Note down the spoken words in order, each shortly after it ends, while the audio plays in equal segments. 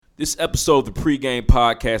This episode of the PreGame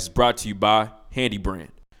podcast is brought to you by Handy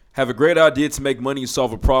Brand. Have a great idea to make money and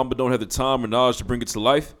solve a problem but don't have the time or knowledge to bring it to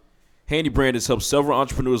life? Handy Brand has helped several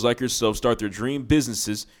entrepreneurs like yourself start their dream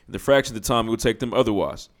businesses in the fraction of the time it would take them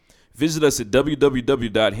otherwise. Visit us at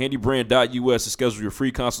www.handybrand.us to schedule your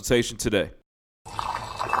free consultation today.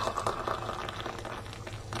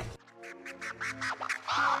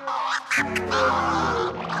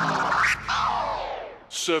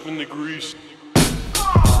 7 degrees.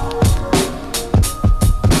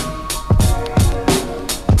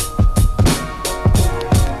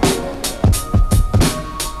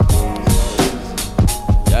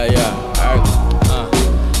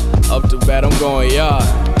 Up to bat, I'm going yard.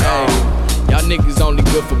 Hey, y'all niggas only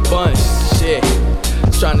good for bunch. Shit,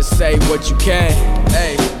 trying to say what you can.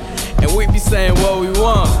 Hey, and we be saying what we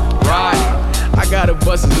want. Right? I gotta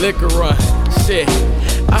bust his liquor run. Shit,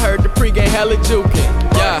 I heard the pregame hella jukin'.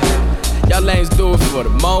 Yeah, y'all lanes do it for the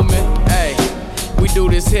moment. Hey, we do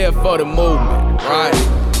this here for the movement. Right?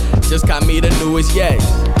 Just got me the newest yes.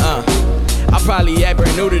 I probably act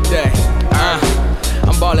brand new today.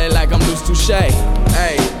 I'm ballin' like I'm loose touche.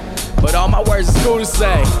 Hey, but all my words is cool to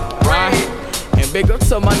say, right? And big up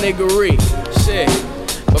to my niggery, shit.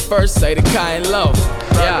 But first say the kind low,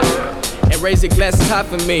 yeah. And raise your glasses high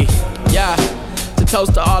for me, yeah. To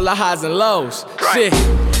toast to all the highs and lows, shit.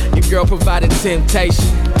 Your girl provided temptation,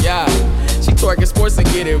 yeah. She twerking sports and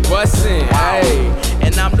get it bustin', hey.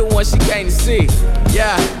 And I'm the one she came to see,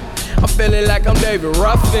 yeah. I'm feeling like I'm David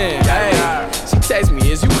Ruffin, hey. She text me,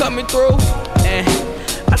 is you coming through? And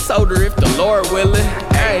I told her if the Lord willing,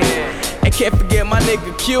 hey. And can't forget my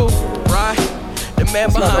nigga Q, right? The man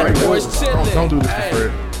behind the boys chillin'. Don't do this to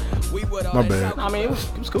Fred. My bad. I mean, it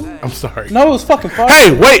was cool. I'm sorry. No, it was fucking fire.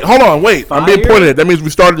 Hey, wait, hold on, wait. I'm being pointed at. That means we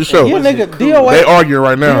started the show. Yeah, nigga, DOA. They arguing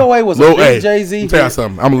right now. DOA was Lil, a big Jay-Z. Let me tell you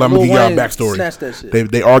something. I'm gonna give y'all a backstory. Snatch that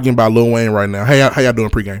shit. They arguing about Lil Wayne right now. Hey, how y'all doing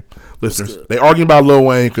pregame? Listeners, they arguing about Lil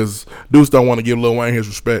Wayne because dudes don't want to give Lil Wayne his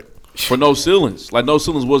respect. For no ceilings. Like, no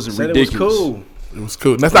ceilings wasn't ridiculous. It was cool. It was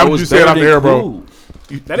cool. That's not what you said out there, bro.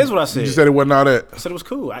 That is what I said. You said it wasn't all that. I said it was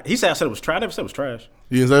cool. He said I said it was trash. I never said it was trash.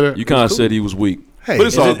 You didn't say that? You kind of said he was weak. Hey, but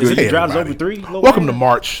it's all good. Is it drives over 3? Welcome to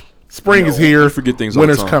March. Spring is here. Forget things all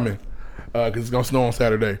Winter's the time. coming. Because it's going to snow on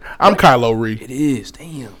Saturday. I'm Kylo Reed. It is.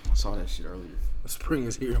 Damn. I saw that shit earlier. Spring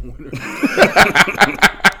is here. Winter.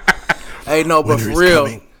 Hey, no, but Winter for real,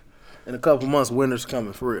 coming. in a couple months, winter's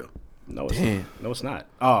coming for real. No, it's not.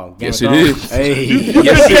 Oh, yes, it is. Hey,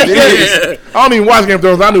 yes, it is. I don't even watch Game of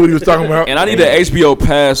Thrones. I knew what he was talking about. And I need an HBO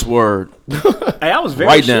password. Hey, I was very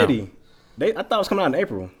Right now. shitty. I thought it was coming out in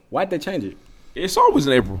April. Why'd they change it? It's always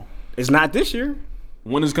in April. It's not this year.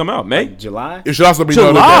 When does it come out? May? July. It should also be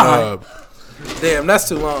noted that Damn, that's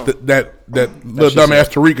too long. that little dumbass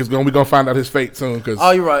Tariq is we gonna find out his fate soon because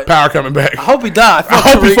you're right. Power coming back. I hope he dies. I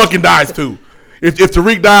hope he fucking dies too. If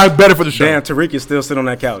Tariq dies, better for the show. Damn, Tariq is still sitting on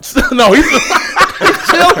that couch. No, he's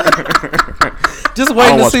Just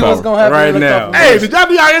waiting to see what's gonna happen right in a now. couple Hey, months. did y'all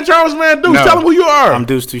do y'all intros, man? Dude, No. tell them who you are. I'm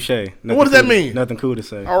Deuce Touche. What does that mean? Nothing cool to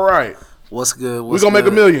say. All right, What's good? we're gonna make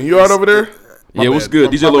 $1 million. You all right over there? Yeah, what's bad.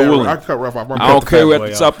 good? DJ My Lil bad. Willing. I cut rough off. I don't care. We're at the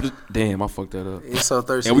boy top of the... Damn, I fucked that up. He's so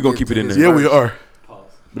thirsty. And we're going to keep it in there. Yeah, we are.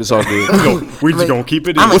 But it's all good. We just gonna keep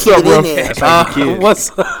it in. What's up, bro? That's how you kid.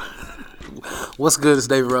 What's good? It's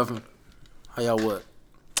David Ruffin. How y'all what?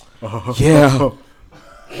 Yeah.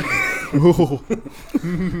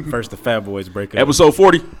 First the Fat Boys break up. Episode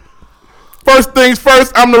 40. First things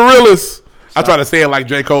first, I'm the realest. I try to say it like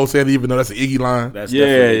J. Cole said, even though that's an Iggy line. That's Yeah,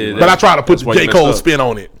 definitely- yeah. But I try to put That's the why J. you messed Cole up. spin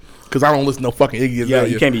on it. Because I don't listen to no fucking Iggy. Yeah,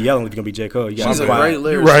 you can't be yelling if you're gonna be J. Cole. You She's gotta a be great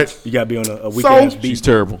quiet. lyricist. Right. You gotta be on a weak So- ass beat. She's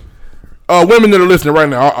terrible. Women that are listening right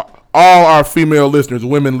now, all our female listeners,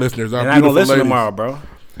 women listeners, our And I'm gonna beautiful listen ladies. tomorrow, bro.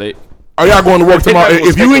 They... Are y'all going to work tomorrow? They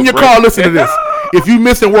If you take in a your break. car, listen to this. If you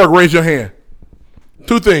missing work, raise your hand.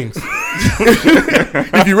 2 things.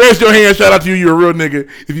 If you raise your hand, shout out to you. You're a real nigga.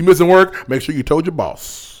 If you missing work, make sure you told your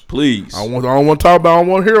boss. Please. I don't want to talk about. I don't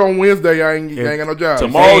want to hear on Wednesday. I ain't got no job.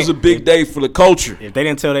 Tomorrow's a big day for the culture. If they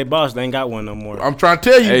didn't tell their boss, they ain't got one no more. I'm trying to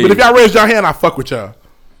tell you. Hey. But if y'all raise your hand, I fuck with y'all.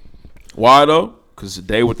 Why, though? Because it's a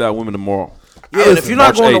day without women tomorrow. Yeah, and if you're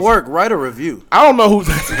not March going to 8th. work, write a review. I don't know who's.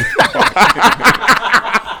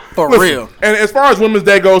 For Listen, real. And as far as Women's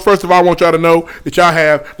Day goes, first of all, I want y'all to know that y'all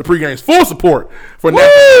have the pregame's full support for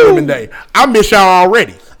National Women's Day. I miss y'all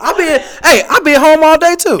already. I've been home all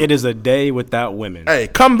day too. It is a day without women. Hey,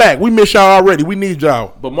 come back. We miss y'all already. We need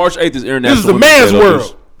y'all. But March 8th is International This is a Women's man's Day, though,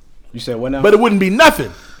 world. You said what now? But it wouldn't be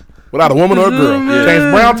nothing without a woman or a girl. James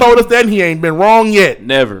Brown told us that, and he ain't been wrong yet.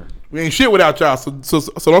 Never. We ain't shit without y'all. So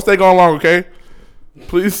don't stay going long, okay?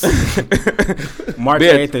 Please. March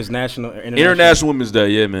 8th is International Women's Day.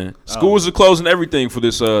 Yeah, man. Schools are closing everything for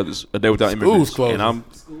this A Day Without Immigrants. Schools closing. And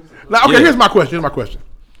Now, okay, here's my question.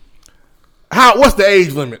 What's the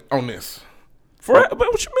age limit on this? But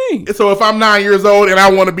what you mean? So if I'm 9 years old and I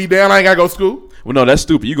want to be down, I ain't got to go to school? Well, no, that's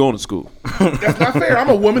stupid. You going to school. That's not fair. I'm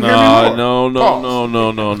a woman. No.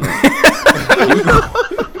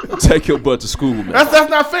 Take your butt to school, man. That's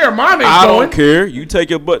not fair. Mine ain't I going. don't care. You take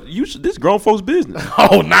your butt. This grown folks' business.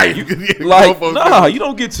 Oh, nice. You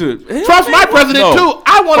don't get to. Trump's my president, too.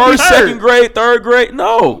 I want to be first, second grade, third grade.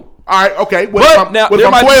 No. All right, okay. What if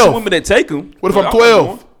I'm 12? Women that take them. What if I'm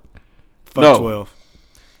 12? Fuck 12.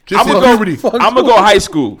 I'm gonna go high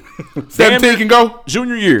school. 17 can go?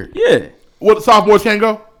 Junior year. Yeah. What, sophomores can't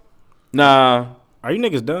go? Nah. Are you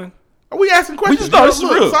niggas done? Are we asking questions? This is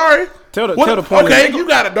real. Sorry. Tell the point. Okay, you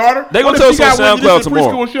got a daughter. They gonna tell us on SoundCloud tomorrow.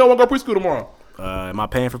 Preschool and she don't want to go preschool tomorrow. Am I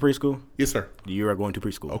paying for preschool? Yes, sir. You are going to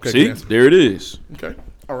preschool. Okay. See, there it is. Okay.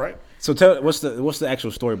 All right. So what's the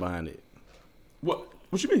actual story behind it?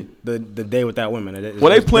 What you mean? The Day Without Women.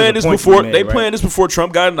 They planned this before. Planned this before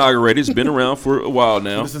Trump got inaugurated. It's been around for a while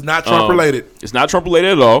now. So this is not Trump related. It's not Trump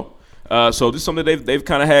related at all. So this is something they've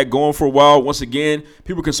kind of had going for a while. Once again,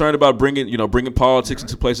 people are concerned about bringing politics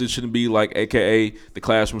into places it shouldn't be, like AKA the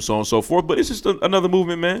classroom, so on and so forth. But it's just another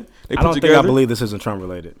movement, man. I don't think I believe this isn't Trump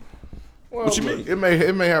related. Well, what you mean? It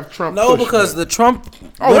may have Trump. No, because the Trump.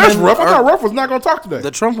 Oh, that's rough. I thought Ruff was not going to talk today.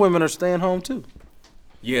 The Trump women are staying home too.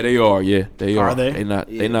 Yeah, they are. Yeah, they are. Are they?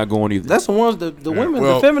 They're not going either. That's the ones. The women,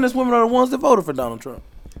 the feminist women are the ones that voted for Donald Trump.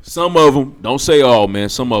 Some of them. Don't say all, man.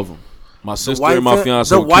 Some of them. My sister and my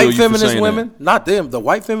fiance. The white feminist for women, not them. The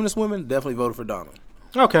white feminist women definitely voted for Donald.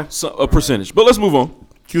 Okay, so a percentage. But let's move on.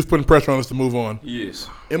 Q's putting pressure on us to move on. Yes.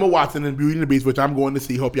 Emma Watson in Beauty and the Beast, which I'm going to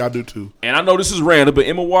see. Hope y'all do too. And I know this is random, but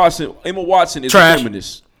Emma Watson is trash. a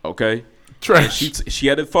feminist. Okay. Trash. And she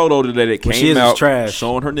had a photo today that came out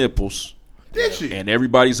showing her nipples. Did she? And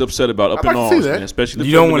everybody's upset about up in arms, man. Especially the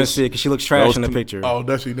you don't want to see it because she looks trash in the picture. Oh,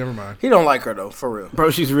 does she? Never mind. He don't like her though, for real.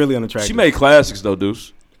 Bro, she's really unattractive. She made classics though,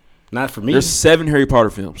 Deuce. Not for me. There's 7 Harry Potter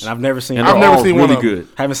films. And I've never seen. I've never seen one. Really good.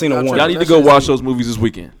 Haven't seen a one. Y'all need to go watch those movies this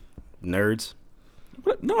weekend. Nerds.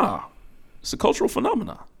 Nah, it's a cultural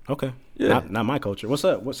phenomenon. Okay. Yeah. Not my culture. What's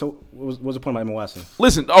up? What's the point about Emma Watson?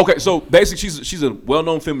 Listen. Okay. So basically, she's a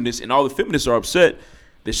well-known feminist, and all the feminists are upset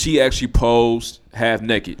that she actually posed half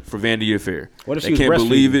naked for Vanity Fair. What if they she was can't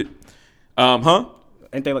believe it?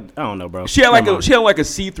 Ain't they like? I don't know, bro. She had like a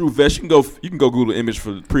see-through vest. You can go Google the image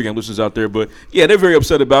for the pregame listeners out there. But yeah, they're very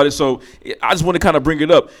upset about it. So I just want to kind of bring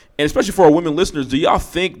it up, and especially for our women listeners, do y'all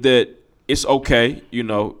think that it's okay?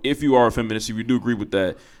 If you are a feminist, if you do agree with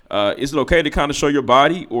that, is it okay to kind of show your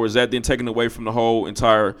body, or is that then taken away from the whole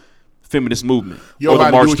entire feminist movement or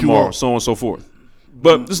the March Tomorrow, so on and so forth?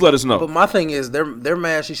 But just let us know. But my thing is, they're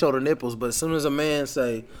mad she showed her nipples. But as soon as a man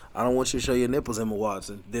say, "I don't want you to show your nipples, Emma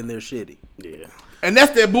Watson," then they're shitty. Yeah. And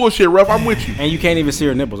that's that bullshit, Ruff. I'm with you. And you can't even see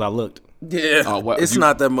her nipples. I looked. Yeah, it's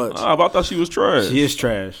not that much. I thought she was trash. She is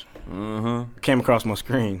trash. Came across my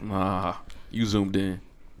screen. You zoomed in.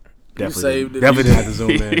 Definitely didn't have to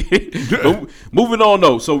zoom in. Moving on,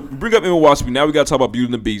 though. So bring up Emma Watson. Now we got to talk about Beauty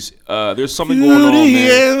and the Beast. There's something going on, man.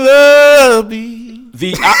 Beauty and the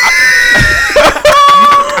Beast.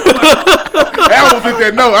 I almost hit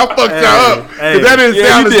that note. I fucked y'all up. That didn't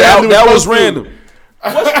sound exactly that was random.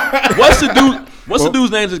 What's the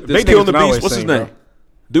dude's name that's killing the beast? What's his name?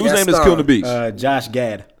 Dude's name that's killing the beast. Josh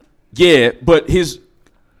Gad. Yeah, but his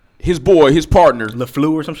boy, his partner,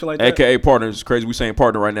 LeFleur or some shit like that. AKA partner. It's crazy we saying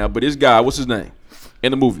partner right now, but this guy, what's his name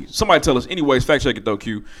in the movie? Somebody tell us. Anyways, fact check it though,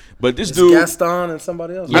 Q. But this dude, Gaston and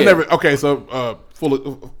somebody else. Yeah. I never. Okay, so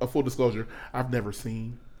full disclosure, I've never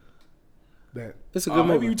seen that. It's a good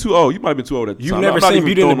movie. Maybe you too old. You might have been too old at the You've time. never seen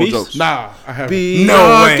Beauty and the Beast? Nah, I haven't. Be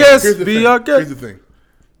our guest. Here's the thing.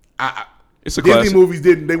 It's a Disney classic. movies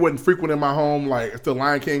they wasn't frequent in my home like the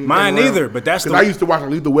Lion King. Mine neither, but that's because I used to watch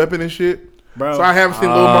Lethal Weapon and shit. Bro. So I haven't seen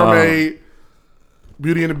Little Mermaid,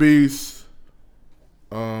 Beauty and the Beast.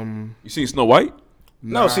 You seen Snow White?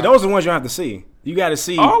 No, see, those are the ones you have to see. You got to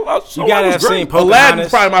see. Snow You got White to was have great. seen Aladdin's Pocahontas.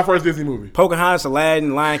 probably my first Disney movie. Pocahontas,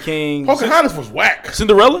 Aladdin, Lion King. Pocahontas was whack.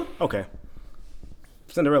 Cinderella? Okay.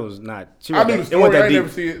 Cinderella's not. I knew the story. I ain't never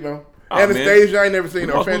seen it. No. Anastasia, I ain't never seen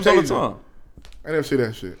it. Or Fantasia. I never see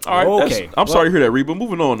that shit. All right, okay. I'm sorry to hear that, Reed, but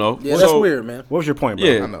moving on though. Yeah, that's weird, man. What was your point, bro?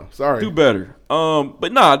 Yeah, I know. Sorry. Do better.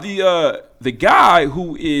 But nah, the guy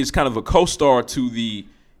who is kind of a co-star to the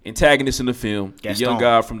antagonist in the film, the young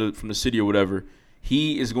guy from the city or whatever,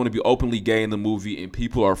 he is going to be openly gay in the movie, and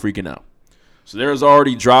people are freaking out. So there's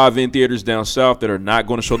already drive-in theaters down south that are not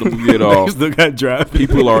going to show the movie at all. Still got drive.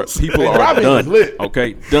 People are done. Lit.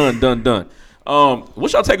 Okay, done.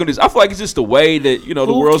 What's y'all take on this? I feel like it's just the way that the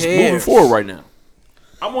Who world's cares? moving forward right now.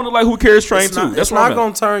 I'm on the like who cares train too. That's It's what I'm not at.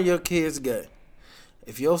 gonna turn your kids gay.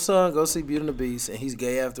 If your son goes see Beauty and the Beast and he's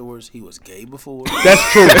gay afterwards, he was gay before. That's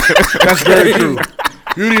true. That's very true.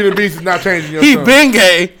 Beauty and the Beast is not changing your He son. been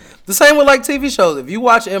gay. The same with like TV shows. If you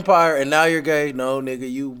watch Empire and now you're gay, no nigga,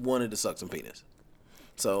 you wanted to suck some penis.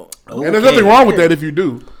 So And there's nothing wrong with that if you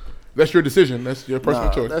do. That's your decision. That's your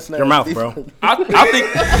personal choice. That's Your mouth, bro. I think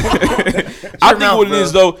what it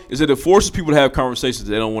is though is that it forces people to have conversations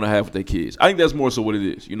they don't want to have with their kids. I think that's more so what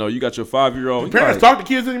it is. You got your 5-year-old. Parents talk to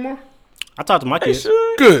kids anymore? I talk to my kids.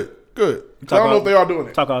 Should. Good. I don't know if they are doing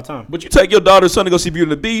it. Talk all the time. But you take your daughter's son to go see Beauty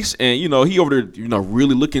and the Beast, and he over there,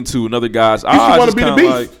 really looking to another guy's eyes. You should want to be the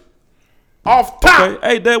Beast. Like, off top. okay,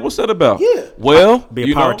 hey, Dad, what's that about? Yeah. Well,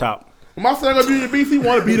 Be a power top. When my son go be the Beast, he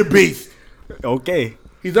want to be the Beast. Okay.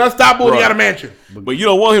 He's unstoppable and he Right. got a mansion. But you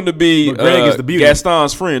don't want him to be But Greg is the beauty.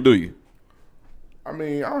 Gaston's friend, do you? I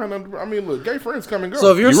mean, look, gay friends come and go.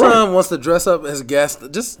 So if your You're son wants to dress up as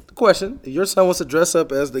just a question, if your son wants to dress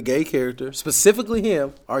up as the gay character, specifically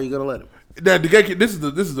him, are you gonna let him? that the gay kid, this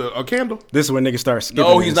is a candle. This is when niggas start skipping.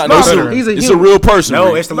 No, he's this. not. No, he's a It's a human. real person.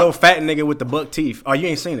 No, Rick. it's the little fat nigga with the buck teeth. Oh, you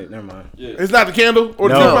ain't seen it. Never mind. It's not the candle or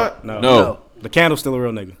the No, teapot? no. The candle's still a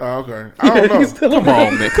real nigga. Oh, okay. I don't know. Come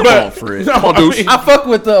on, man. Come on, Fred. Come on, dude. I fuck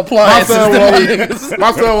with the My appliances. son them will niggas.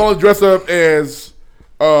 my son will dress up as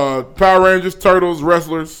Power Rangers, Turtles,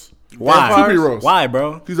 wrestlers. Why? Superheroes. Why,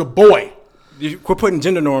 bro? He's a boy. You quit putting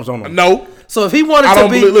gender norms on them. No. So if he wanted I to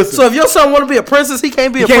don't be, believe- listen. so if your son want to be a princess, he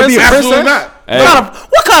can't be a can't be princess. a Absolutely not. Hey.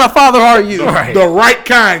 What kind of father are you? Right. The right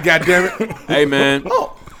kind, goddammit. Hey, man.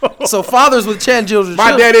 So fathers with chan children.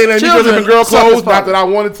 My daddy ain't let me dress up in girl suck his clothes, not father. that I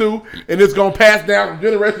wanted to, and it's gonna pass down from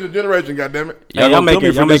generation to generation, goddammit. Y'all gonna make kill me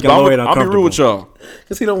it- for y'all this, making but Lloyd I'll be real with y'all.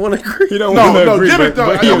 Because he don't want to agree. don't No, Jimmy, I'm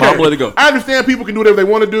gonna let it go. I understand people can do whatever they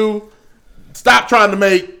want to do. Stop trying to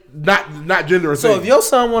make not gender a So thing. if your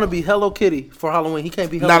son want to be Hello Kitty for Halloween, he can't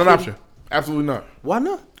be Hello Not an Kitty? option. Absolutely not. Why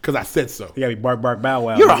not? Because I said so. You gotta be bark, bark, bow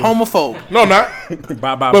wow. You're a nigga. homophobe. No, I'm not.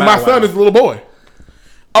 Bow, bow, But bow, my wow. son is a little boy.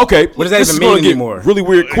 Okay. What does that this even is gonna mean get anymore? Really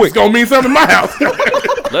weird It's quick. gonna mean something in my house.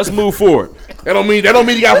 Let's move forward. That don't mean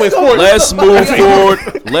you gotta play sports. Let's move forward.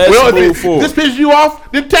 Let's move If forward. this pisses you off,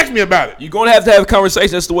 then text me about it. You're gonna have a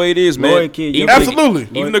conversation. That's the way it is, man. Lloyd, kid, Even Absolutely.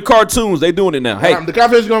 Even the cartoons, they doing it now. Hey, The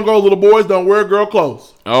conversation gonna go, little boys don't wear girl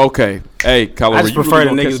clothes. okay. Hey, Kyler, I just you prefer really the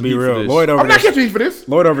gonna catch niggas some be heat for real. this. Lloyd over I'm not there. catching you for this.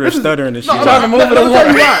 Lloyd over there This is- stuttering and shit. No, let me tell you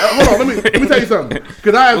why. Hold on, let me tell you something.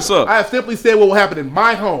 Because What's up? I have simply said what will happen in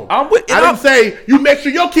my home. I'm with- I and didn't say you make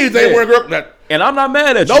sure your kids ain't Yeah. wearing girl clothes. And I'm not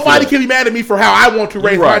mad at you. Nobody for can be mad at me for how I want to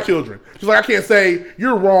raise my right. children. Just like I can't say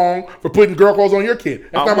you're wrong for putting girl clothes on your kid.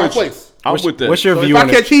 That's I'm not my with you. place. I'm with that. What's your So view if I on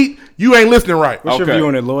catch it? heat, you ain't listening right. What's your Okay. view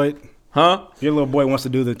on it, Lloyd? Huh? Your little boy wants to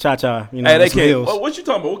do the cha-cha. You know, Hey, they with some can't. heels. What you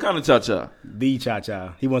talking about? What kind of cha-cha? The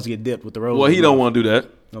cha-cha. He wants to get dipped with the rose. Well, he don't want to do that.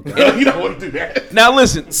 Okay. You don't want to do that. Now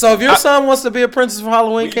listen. So if your son wants to be a princess for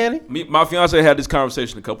Halloween, can he? My fiance had this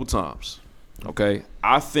conversation a couple times. Okay,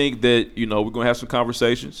 I think that we're gonna have some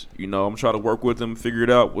conversations. I'm gonna try to work with him, figure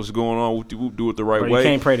it out, what's going on. We'll do it the right Bro, way. you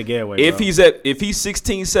can't pray the gay away, If bro. he's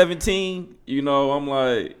 16, 17, I'm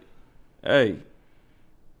like, hey,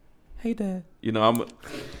 Dad.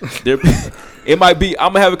 It might be. I'm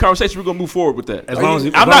gonna have a conversation. We're gonna move forward with that. As long as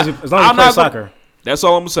you I'm play not soccer. That's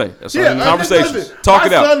all I'm gonna say. That's all. Yeah, Conversations. listen, Talk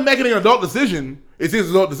it my out. son making an adult decision is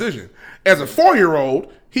his adult decision. As a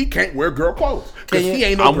 4-year-old, he can't wear girl clothes because Can you- he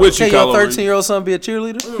ain't no I'm girl. with you, Can your Kylo. 13-year-old son be a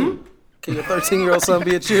cheerleader? Can your 13-year-old son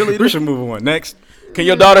be a We cheerleader? should move on. Next. Can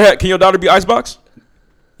your daughter be icebox?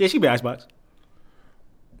 Yeah, she be icebox.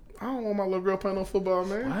 I don't want my little girl playing no football,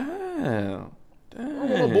 man. Wow.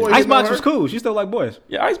 Little boy Icebox hitting was on her. cool. She still like boys.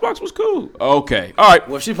 Yeah, icebox was cool. Okay. All right.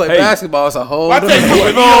 Well, if she play Hey. basketball, it's a whole I tell different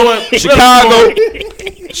you what,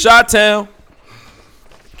 Chicago, Chi-Town,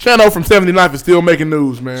 Chano from 79th is still making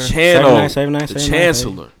news, man. Channel, 79, the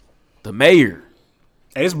chancellor, the mayor.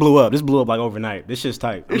 Hey, this blew up. This blew up like overnight. This shit's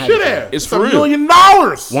tight. It should have. It's $1 for real. million.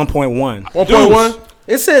 1.1. 1.1.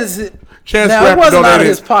 It says Chance now the it Rapper wasn't out of donated-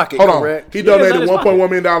 his pocket, Hold on. correct? He Yeah, it's out donated of his $1.1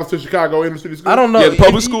 million to Chicago inner city school. I don't know. Yeah, the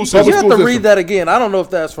public school system. You have Public to school read system. that again. I don't know if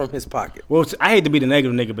that's from his pocket, Well, I hate to be the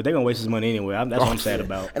negative nigga, but they're going to waste his money anyway. That's what I'm sad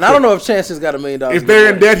about. and I don't know if Chance has got $1 million. If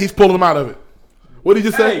they're in debt, he's pulling them out of it. What did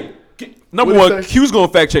you say? Number What'd he one, say? Q's gonna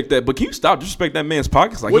fact check that, but can you stop disrespecting that man's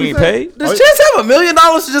pockets like What'd he he ain't say? paid? Does Chance have $1 million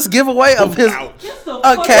to just give away of his cash?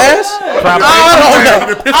 Property.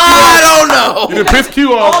 I don't know. You done pissed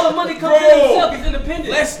Q All off. the money comes to himself. He's independent.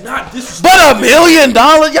 Let's not disrespect. But $1 million?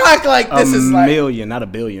 Y'all act like A this is like. million, not a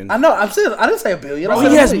billion. I know. I'm saying I didn't say $1 billion. I Bro,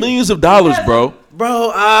 said he $1 has million. millions of dollars, bro.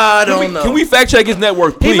 Bro, I don't know. Can we fact check his net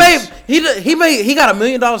worth, please? He got $1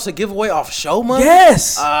 million to give away off show money.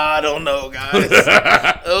 Yes. I don't know, guys.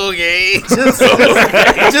 Okay, just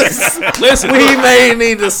listen. We may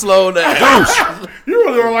need to slow down. You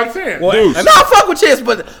really don't like saying. Dude. No, I fuck with Chance,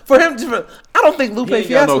 but for him, I don't think Lupe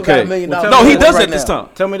Fiasco got $1 million. No, he does at this time.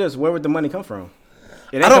 Tell me this: where would the money come from?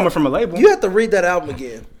 It ain't coming from a label. You have to read that album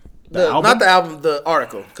again. Not the album, the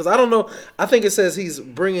article, because I don't know. I think it says he's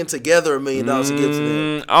bringing together $1 million to give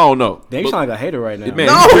to them. I don't know. Damn, you sound like a hater right now. Man,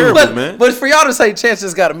 he's terrible, man. But for y'all to say Chance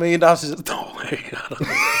just got $1 million, just throw away.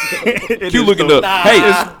 Keep looking up. Hey,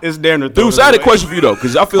 it's damn near. Deuce, I had a question for you though,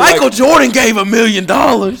 because I feel Michael Jordan gave $1 million.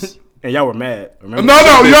 And y'all were mad. Remember? No,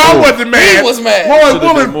 y'all wasn't mad. He was mad. Roy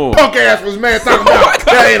Bullen punk ass was mad talking about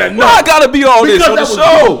that ain't enough. Why I gotta be all this on the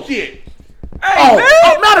show? Shit. Hey,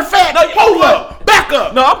 man. Matter of fact, hold up. Back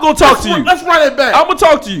up. No, I'm gonna talk to you. Let's run it back. I'm gonna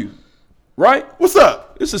talk to you. Right? What's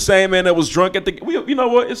up? It's the same man that was drunk at the. You know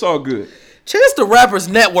what? It's all good. Chance the rapper's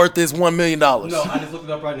net worth is $1 million. No, I just looked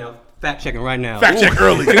it up right now. Fact checking right now. Fact check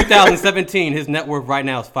early. 2017, his net worth right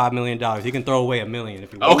now is $5 million. He can throw away $1 million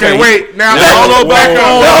if he wants. Okay, wait. Now, Hold on, back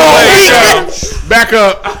up. Back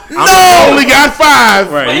up. I only got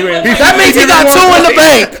 5. Right. That means he got 2 in the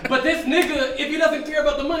bank. But this nigga, if he doesn't care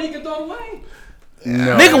about the money, he can throw it away.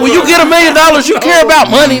 No. Nigga, when you get $1 million, you care about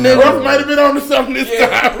money, nigga. Ruff might have been on to something this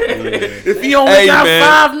time. If he only got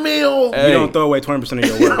 5 mil, You don't throw away 20% of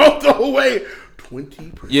your you work. don't throw away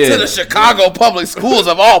 20%. Yeah. To the Chicago public schools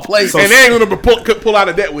of all places. And they ain't gonna pull out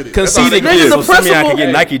of debt with it. Conceding Niggas, is. the So send me, I can principal-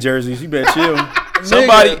 get Nike jerseys. You better chill.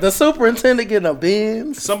 Somebody, Nigga, the superintendent getting a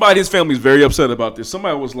Benz. somebody, his family's very upset about this.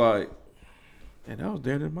 Somebody was like, "Man, that was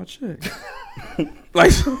damn near my check."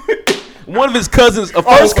 Like one of his cousins, a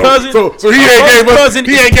first cousin. So he ain't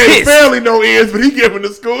gave the family no ends, but he giving the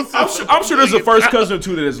school system. I'm sure there's a first cousin or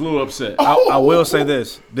two that is a little upset. I will say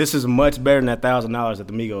this: this is much better than that $1,000 that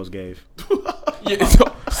the Migos gave.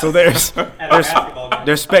 So there's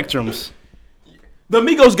spectrums The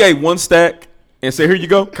Migos gave 1 stack and said, "Here you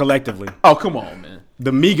go." collectively. Oh, come on, man.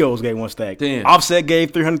 The Migos gave 1 stack. Damn. Offset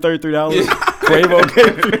gave $333. Quavo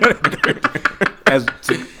gave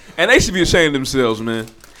 $333. And they should be ashamed of themselves, man.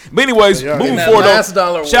 But anyways, moving And that forward, last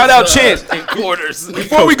dollar shout was, out Chance. in quarters.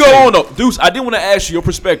 Before we go on though, Deuce, I did want to ask you your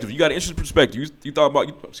perspective. You got an interesting perspective. You thought about,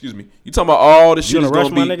 excuse me, you talking about all the shit You is gonna rush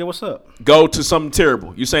going my to be nigga? What's up? go to something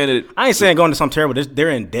terrible. You're saying that. I ain't saying going to something terrible. They're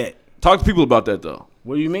in debt. Talk to people about that though.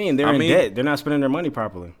 What do you mean? They're in debt. They're not spending their money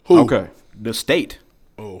properly. Okay. The state.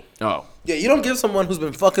 Oh. Yeah, you don't give someone who's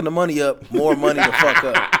been fucking the money up more money to fuck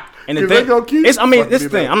up. And the They thing, gonna keep it's, I mean, fucking this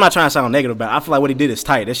it thing. up. I'm not trying to sound negative about it. I feel like what he did is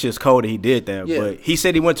tight. That's just cold that he did that. Yeah. But he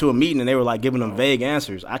said he went to a meeting and they were like giving him vague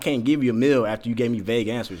answers. I can't give you a meal after you gave me vague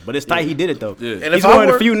answers. But it's tight. He did it though. Yeah. And He's if I one of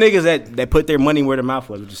the work- few niggas that put their money where their mouth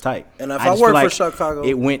was, which is tight. And if I I just work feel for Chicago,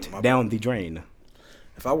 it went down the drain.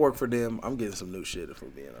 If I work for them, I'm getting some new shit. If we're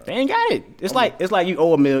being honest, They ain't got it. It's like you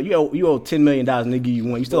owe a $1 million. You owe $10 million. And they give you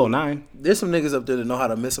 1. You still owe 9. there's some niggas up there that know how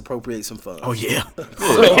to misappropriate some funds. Oh yeah.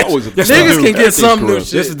 Niggas can get some new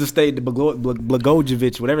shit. This is the state, the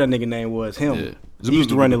Blagojevich, whatever that nigga name was. Him. Yeah. He used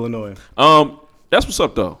to run Illinois. That's what's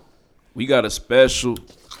up though. We got a special.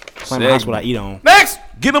 Playing my house what I eat on. Next.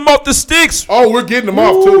 Get them off the sticks. Oh, we're getting them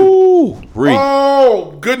off too. Ooh, Reed.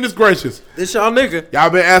 Oh, goodness gracious. This y'all nigga.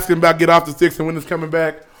 Y'all been asking about Get Off the Sticks and when it's coming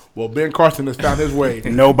back. Well, Ben Carson has found his way.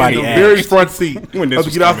 Nobody in the asked. very front seat. When this of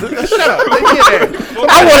was Get Off the coming. Shut up. They get that.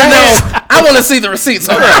 I want to know. I want to see the receipts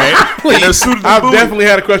on that. Please. I've definitely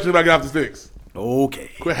had a question about Get Off the Sticks.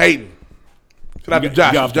 Okay. Quit hating. Shout out to You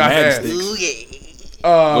Josh. got Josh mad asked. sticks.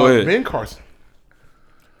 Go ahead. Ben Carson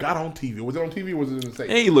got on TV. Was it on TV or was it in the state?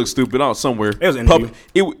 And he looked stupid out somewhere. It was an interview.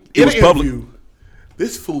 It In was an public. interview,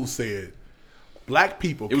 this fool said black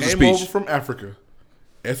people It was a came speech. over from Africa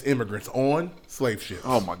as immigrants on slave ships.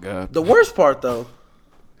 Oh my god. The worst part though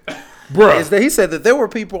Bruh. is that he said that there were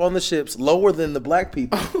people on the ships lower than the black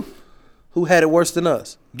people who had it worse than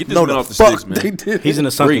us. Get this man off the fuck sticks, man. they did. He's in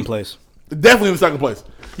a sunken Reed. place. Definitely in the second place.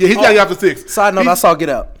 Yeah, he's got to get off the sticks. Side note, I saw Get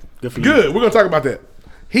Out. Good for you. Good. We're going to talk about that.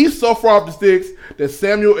 He's so far off the sticks that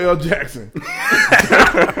Samuel L. Jackson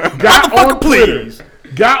got on Twitter.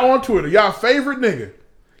 Y'all favorite nigga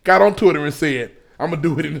got on Twitter and said, I'm going to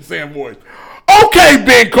do it in the same voice. Okay,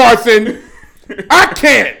 Ben Carson, I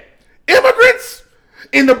can't. Immigrants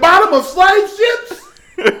in the bottom of slave ships?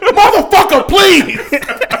 Motherfucker, please.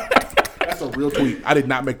 That's a real tweet. I did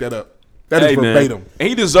not make that up. That is verbatim. And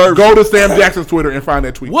he deserves Go to Sam Jackson's Twitter and find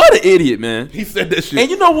that tweet. What an idiot, man. He said that shit. And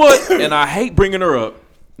you know what? And I hate bringing her up.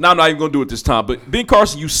 Now I'm not even gonna do it this time. But Ben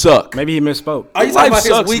Carson, you suck. Maybe he misspoke. Are you Life talking about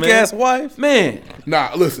sucks, his weak man. ass wife? Man,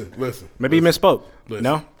 Nah, listen. Maybe he misspoke. Listen.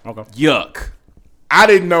 No? Okay. yuck. I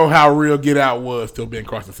didn't know how real Get Out was till Ben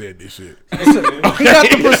Carson said this shit. He got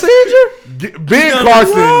the procedure? Ben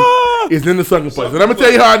Carson is in the sunken place. And I'm going to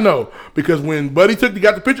tell you how I know. Because when Buddy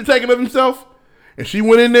got the picture taken of himself, and she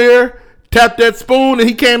went in there, tapped that spoon, and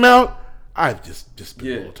he came out, I've just been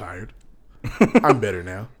a little tired. I'm better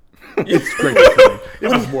now. It's great. It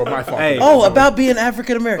was more my fault. Hey. About being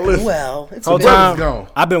African American. Well, it's Whole a time, gone.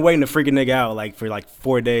 I've been waiting to freak a nigga out for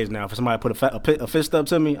 4 days now. For somebody to put a fist up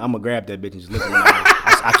to me, I'm gonna grab that bitch and just look at me.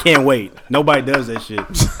 I can't wait. Nobody does that shit.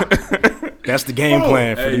 That's the game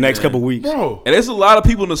plan for the next couple weeks. Bro. And there's a lot of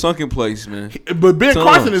people in the sunken place, man. But Ben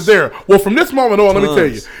Carson is there. Well, from this moment on, let me tell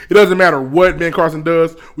you, it doesn't matter what Ben Carson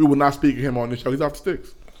does, we will not speak of him on this show. He's off the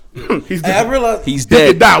sticks. He's dead. I realized He's He dead.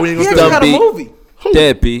 could die. We ain't he gonna actually say had a movie.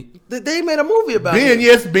 Dead, P. They made a movie about Ben, it.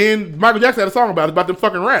 yes, Ben. Michael Jackson had a song about them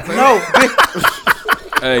fucking rats. No,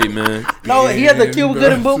 Hey, man. no, he had the Cuba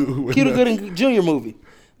Ben, Gooding Jr. movie.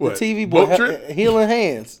 What? The TV boy, Boat Trip? Healing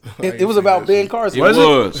Hands. It was seen about that Ben shit. Carson. It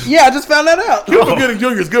was. Yeah, I just found that out. Cuba Gooding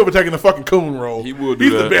Jr. is good for taking the fucking coon role. He will do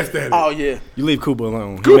He's that. the best at it. Oh yeah. You leave Cuba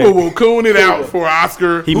alone. Cuba will coon it out for an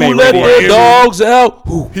Oscar. He Who made let radio. their dogs out?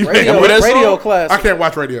 He Radio, made that radio song? class. I can't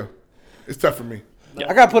watch radio. It's tough for me.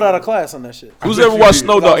 I got put out of class on that shit. Who's bet ever you watched did.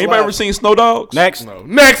 Snow I Dogs? was Anybody ever live. seen Snow Dogs? Next. No.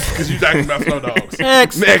 Next, because you talking about Snow Dogs.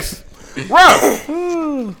 Next.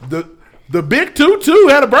 Rob. The big 2-2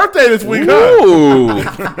 had a birthday this week, huh?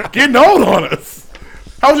 Ooh. Getting old on us.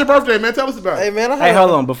 How was your birthday, man? Tell us about it. Hey man, Hey,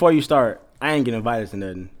 hold on. Before you start, I ain't getting invited to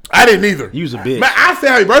nothing. I didn't either. You's a bitch. Man, I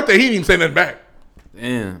said happy birthday. He didn't even say nothing back.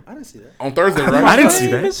 Damn. I didn't see that. On Thursday, right? I didn't see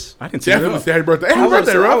Famous? that. I didn't see Definitely that. say happy birthday. Happy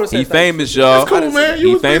birthday, I Rob. would've said He thanks. famous, y'all. That's cool, man. You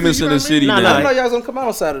He was busy, famous you in know the what I city Nah, I nah. didn't now. know y'all was gonna come out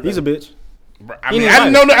on Saturday. He's a bitch. I He mean, didn't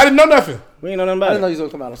I didn't know nothing. We ain't know nothing I about didn't know it. you was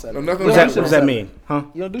gonna come out on Saturday. No, nothing You about don't it. do shit What does that on mean? Huh?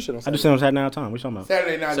 Saturday. You don't do shit on I Saturday. just said I was had now time. What you talking about?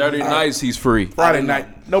 Saturday night. Saturday nights, he's free. Friday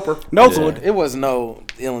night. Nope. No. It was no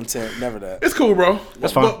ill intent. Never that. It's cool, bro.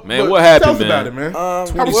 That's fine. Man, what happened, Tell us man? about it, man.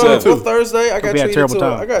 How was Well, it, too? Thursday, I got Hope you had a treated terrible to.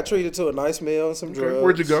 time. I got treated to a nice meal and some drugs.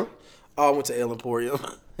 Where'd you go? I went to El Emporium,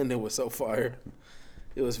 and it was so fire.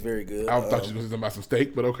 It was very good. I thought you were going to say about some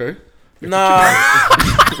steak, but okay. Nah,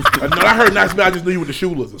 I heard nice meal. I just knew you with the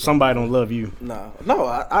shoeless. Somebody don't love you. no.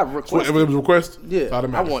 I It requested. was a request? Yeah, Thought it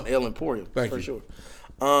I mattered. want El Emporium Thank for you.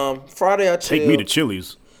 sure. Friday, I chilled. Take me to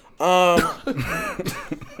Chili's.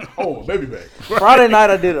 Oh, baby bag. Friday night,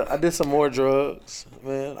 I did some more drugs.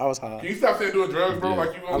 Man, I was high. Can you stop saying doing drugs, bro?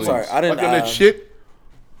 Like you I'm sorry, I didn't. Like on that shit?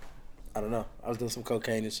 I don't know. I was doing some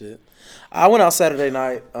cocaine and shit. I went out Saturday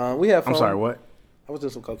night. We had fun. I'm sorry, what? I was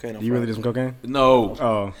doing some cocaine. On You really Friday. did some cocaine? No.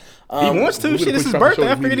 Oh. He wants to. we Shit, would've this put is you on the birthday. show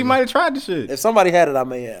I figured he immediately. might have tried the shit. If somebody had it, I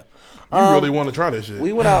may have. You really want to try that shit.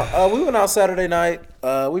 We went out. We went out Saturday night.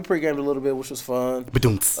 We pre-gamed a little bit, which was fun.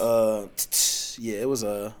 Yeah, it was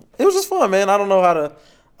just fun, man. I don't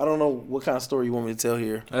know what kind of story you want me to tell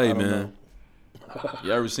here. Hey, I don't man. know.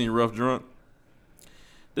 You ever seen Rough Drunk?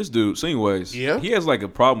 This dude, anyways, Yeah. he has like a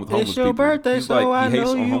problem with homeless It's your people. birthday, He's so like, I he hates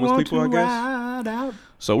know on you homeless want people, I to guess. ride out.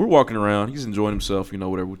 So we're walking around. He's enjoying himself,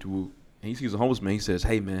 whatever. And he sees a homeless man. He says,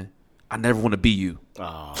 "Hey, man, I never want to be you."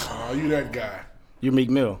 Oh, you that guy. You're Meek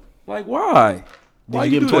Mill. Like, why? Did Why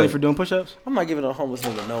you give him do 20 that? for doing push-ups? I'm not giving a homeless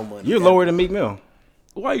nigga no money. You're lower than Meek Mill.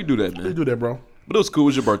 Why you do that, You man? do that, bro. But it was cool. It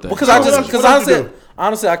was your birthday. Because What else you do?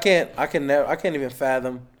 honestly, I can't even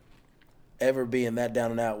fathom ever being that down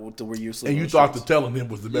and out to where you're sleeping. And you on thought streets. that telling him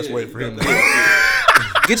was the best way for him to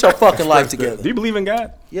Get your fucking life Do together. you believe in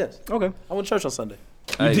God? Yes. Okay. I went to church on Sunday.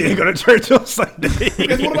 Hey, You didn't go to church on Sunday.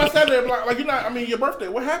 Because what about Saturday? Like you're not. I mean, your birthday.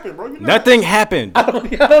 What happened, bro? You're not. Nothing happened. I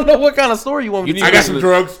don't know what kind of story you want me You to need I tell. got some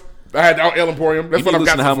drugs. I had El Emporium. That's you what need I've to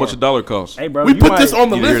got listen to how so much far. a dollar costs. Hey, bro, We you put might, this on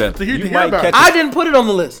the you hear list that? to hear you to hear might about. catch it. I didn't put it on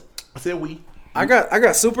the list. I said we. I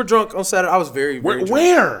got super drunk on Saturday. I was very drunk.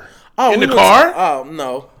 Where? Oh, In we the went car? to- Oh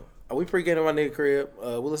no. We pre-gamed at my nigga crib. We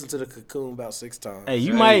listened to the Cocoon about 6 times. Hey,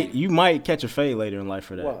 you might catch a fade later in life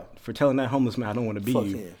for that. Why? For telling that homeless man I don't want to be Fuck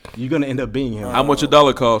you. him. You're gonna end up being him. How much a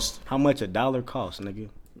dollar cost? How much a dollar costs, nigga?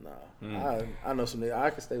 I know some nigga. I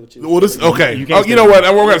can stay with you. Well, this okay. You can't You stay know with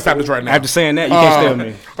what? We're gonna stop this right now. After saying that, you can't stay with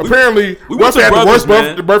me. Apparently, we Russ went to had the Brothers,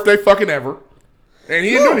 worst man. birthday fucking ever, and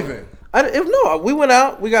he didn't do anything. We went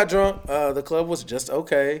out. We got drunk. The club was just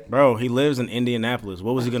okay. Bro, he lives in Indianapolis.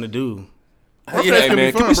 What was he gonna do? Russ Hey, said it's gonna man,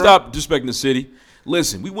 be can fun, we bro. stop disrespecting the city?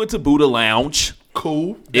 Listen, we went to Buddha Lounge.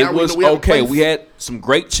 Cool. It Now we was know we have a okay. place. We had some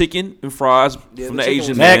great chicken and fries from the the chicken Asian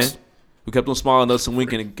was man. Next. Who kept on smiling at us and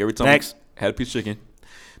winking every time Next. we had a piece of chicken.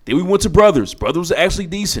 Then we went to Brothers. Brothers was actually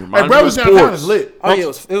decent. Hey, Reminded me Brothers of downtown sports. is lit. Oh yeah,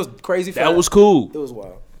 it was crazy. That fast. was cool. It was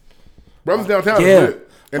wild. Brothers downtown Yeah. is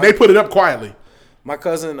lit, and they put it up quietly. My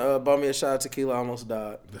cousin bought me a shot of tequila. I almost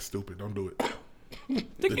died. That's stupid. Don't do it.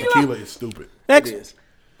 The tequila is stupid. It is.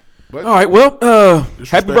 But All right, well,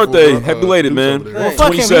 happy birthday, happy belated, man. Well, fuck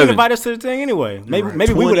him. He 27. invited us to the thing anyway. Maybe Right.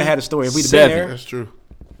 maybe we would have had a story if we'd have 27. been there. That's true.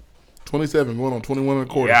 27 going on 21 and a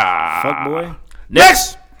quarter. Yeah. Fuck boy.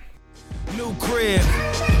 Next. New crib,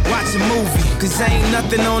 watch a movie, cause ain't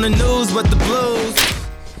nothing on the news but the blues.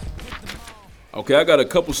 Okay, I got a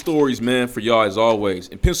couple stories, man, for y'all as always.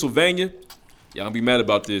 In Pennsylvania, y'all gonna be mad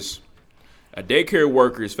about this. A daycare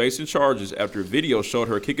worker is facing charges after a video showed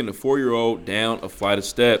her kicking a 4-year-old down a flight of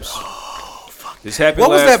steps. This happened What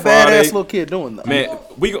was last that Friday. badass little kid doing though? Man,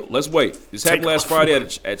 let's wait. This happened last Friday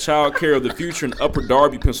at Child Care of the Future in Upper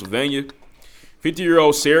Darby, Pennsylvania.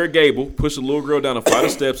 50-year-old Sarah Gable pushed a little girl down a flight of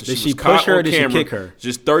steps, and Did she she was caught push her or on did she camera kick her?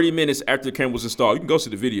 just 30 minutes after the camera was installed. You can go see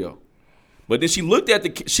the video. But then she looked at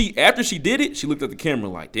after she did it, she looked at the camera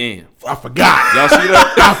like, damn. I forgot. Y'all see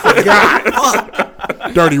that?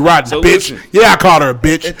 Forgot. Dirty rotten So bitch. listen. Yeah, I called her a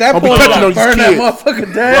bitch. At that I'll be point, touching like, on burn these that kids.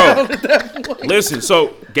 motherfucker down. Bro. At that point. Listen,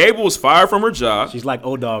 so Gable was fired from her job, She's like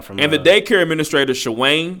old dog from. and the daycare administrator,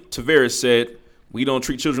 Shawayne Tavares, said, "We don't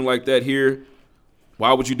treat children like that here.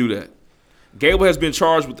 Why would you do that?" Gable has been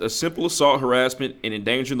charged with a simple assault, harassment, and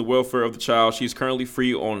endangering the welfare of the child. She is currently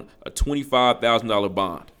free on a $25,000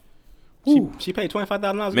 bond. She paid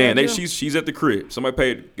 $25,000. Man, she's at the crib.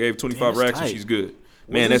 Somebody gave 25 racks, and tight. she's good.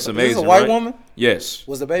 Man, this- that's amazing. is this a white right? woman? Yes.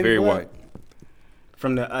 Was the baby very black? white?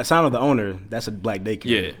 From the sound of the owner, that's a black daycare.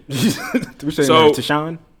 Yeah. We saying So- to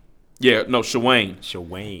Sean. Yeah, no, Shawayne.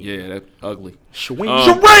 Shawayne. Yeah, that's ugly. Shawayne.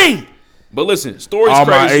 Sheree! But listen, story's All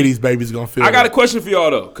crazy. my 80s babies gonna feel I got a that. question for y'all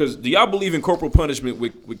though, because do y'all believe in corporal punishment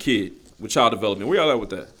with child development? Where y'all at with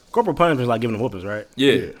that? Corporal punishment is like giving them whoopings, right?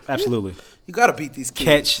 Yeah. Absolutely. You gotta beat these kids.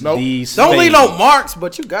 Catch Nope. these. Don't leave no spades. marks,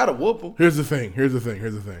 but you gotta whoop them. Here's the thing.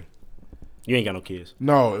 You ain't got no kids.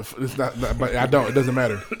 No, it's not. But I don't. It doesn't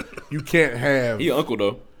matter. You can't have. He uncle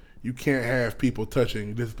though. You can't have people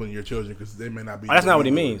touching, disciplining your children because they may not be. Oh, that's not what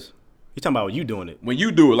he means. He's talking about you doing it. When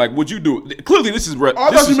you do it, like would you do it? Clearly, this is Oh,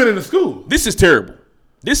 I thought you meant in the school. this is terrible.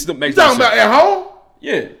 This is the You makes talking no about sense. at home?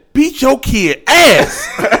 Yeah. Beat your kid ass.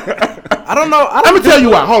 I don't know. Let me tell you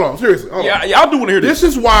why. Hold on, seriously. Hold on. Y'all do want to hear this.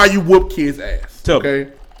 This is why you whoop kids' ass. Tell me.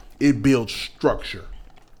 Okay, it builds structure.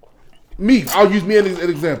 I'll use me as an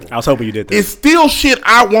example. I was hoping you did that. It's still shit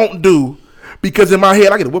I won't do because in my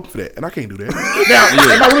head I get a whooping for that, and I can't do that. Now,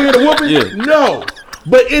 am I really gonna whooping? Yeah. No.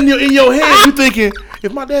 But in your head, you thinking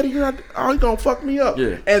if my daddy here, he gonna fuck me up.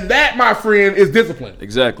 Yeah. And that, my friend, is discipline.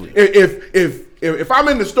 Exactly. If I'm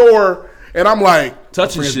in the store and I'm like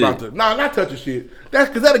Touching my friend's shit. about to- nah, not touching shit. That's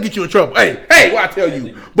because that'll get you in trouble. Hey, what I tell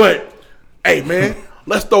you? But hey, man,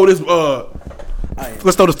 let's throw this.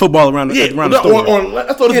 Let's throw this football around the store. Or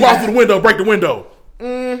let's throw this ball through the window, break the window.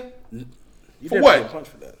 For what?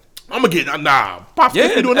 I'm gonna get Pops. Yeah,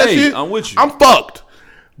 if you doing that hey, shit, I'm with you. I'm fucked.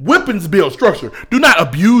 Whippings build structure. Do not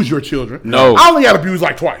abuse your children. No. I only got abused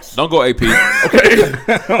like twice. Don't go AP. Okay.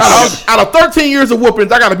 out of 13 years of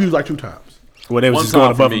whoopings, I got abused like 2 times. Well, they was One just going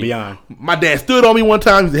time for above me. and beyond. My dad stood on me one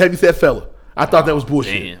time. He's a heavy-set fella. I thought that was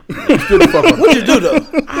bullshit. Damn. He stood the fuck up. What'd you do though?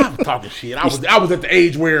 I was talking shit. I was at the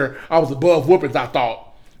age where I was above whoopings. I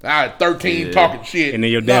thought I had 13 talking shit. And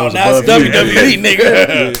then your dad was Now it's above you. WWE,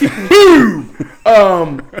 nigga.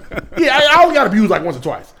 Yeah, I only got abused like once or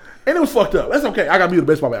twice, and it was fucked up. That's okay. I got abused with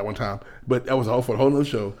a baseball bat one time, but that was for a whole nother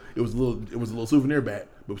show. It was a little souvenir bat,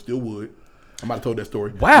 but still wood. I might have told that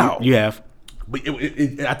story. Wow. You have. But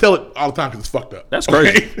I tell it all the time because it's fucked up. That's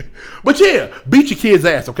crazy. Okay? But yeah, beat your kid's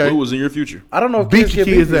ass. Okay, Who was in your future? I don't know if Beat kids your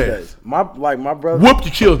get beat kids' these ass. days. My brother. whoop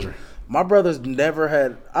your children. My brothers never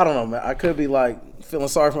had. I don't know, man. I could be like feeling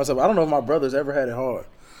sorry for myself. I don't know if my brothers ever had it hard.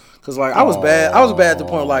 Cause like I was bad. I was bad to the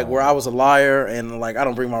point like where I was a liar and like I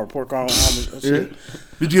don't bring my report card home and shit.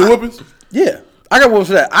 Did you get whoopings? Yeah, I got one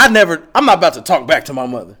for that. I'm not about to talk back to my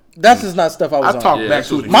mother. That's just not stuff I was I on. talk Yeah, back that's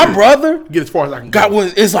to what it. My brother Get as far as I can got go.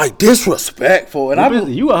 one. It's like disrespectful, and I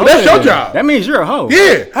be, You a hoe. That's your then. job. That means you're a hoe.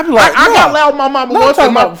 Yeah, I be like, I got no. loud with my mama No, I'm once,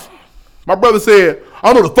 and talking about- my brother said,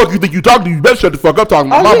 "I don't know the fuck you think you talking to. You better shut the fuck up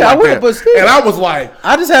talking to my Oh, mama yeah, I like will, that." but still. And I was like,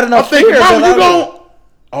 I just had I'm enough thinking, fear. "Mama, that you I- gon'."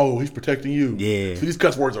 Oh, he's protecting you. Yeah. See, these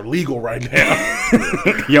cuss words are legal right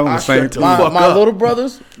now. You're on the same shut the team. fuck My up. little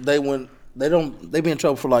brothers, they be in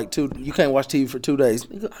trouble for like 2. You can't watch TV for 2 days.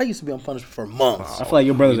 I used to be on punishment for months. I feel like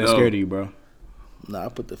your brothers You ain't know. scared of you, bro. Nah, I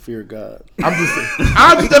put the fear of God. I'm just saying.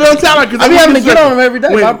 I don't tell her because I be having to get on him every day.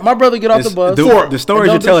 My brother get off the bus. The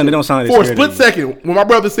stories you're telling, they don't sound like For a they're split scared of you. second, when my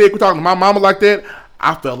brother said we're talking to my mama like that,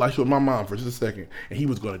 I felt like she was my mom for just a second, and he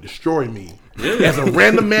was going to destroy me as a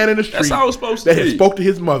random man in the street. That's how it's supposed to that had be. spoke to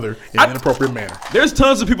his mother in an inappropriate manner. There's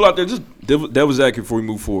tons of people out there, just devil's advocate before we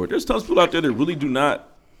move forward. There's tons of people out there that really do not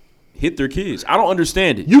hit their kids. I don't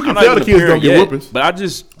understand it. You can I'm not tell even the a kids parent don't get yet, whoopings. But I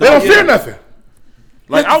just They don't get fear it. nothing.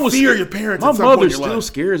 Like I was fear your parents. My at some mother point in your still life.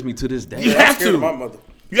 scares me to this day. You have to. My mother.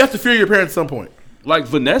 You have to fear your parents at some point. Like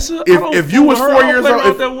Vanessa, If you was 4 years old,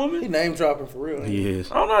 with that woman, He name dropping for real. He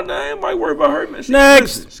is. I'm not. I ain't might worry about her, man. She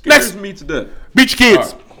Next. scares me to death. beat your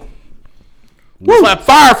kids. Slap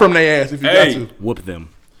fire from their ass if you Hey. got to. Whoop them.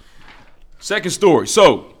 Second story.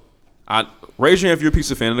 So, raise your hand if you're a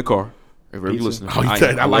pizza fan in the car. If you're listening, Oh,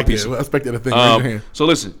 I like pizza. I expected a thing. Raise your hand. So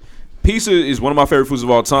listen, pizza is one of my favorite foods of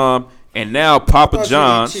all time, and now Papa thought you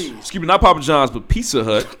John's, ate cheese. excuse me, not Papa John's, but Pizza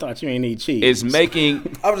Hut Thought you ain't need cheese. is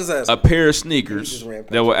making I was just asking. a pair of He sneakers just ran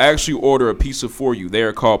past that will actually order a pizza for you. They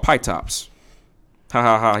are called pie tops. Ha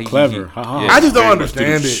ha ha. Clever. Ha, ha. Yeah, I just don't very much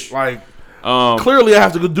understand do. it. Like, clearly, I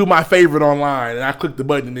have to go do my favorite online, and I click the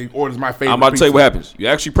button, and it orders my favorite. I'm about to tell you pizza. what happens. You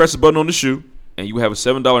actually press the button on the shoe, and you have a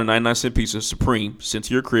 $7.99 pizza Supreme sent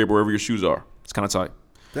to your crib wherever your shoes are. It's kind of tight.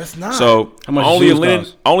 That's not. So How much only shoes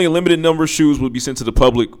cost? only a limited number of shoes will be sent to the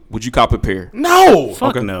public. Would you cop a pair? No.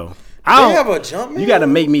 Fuck Okay. no. They I have don't. a jump man. You got to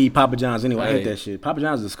make me eat Papa John's anyway. I Hey. hate that shit. Papa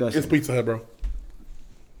John's is disgusting. It's Pizza Hut, bro.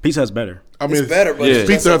 Pizza Hut's better. I mean, It's better, but Yeah. it's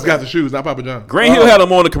Pizza Hut's okay. got the shoes, not Papa John. Grant Hill had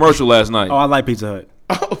them on the commercial last night. Oh, I like Pizza Hut.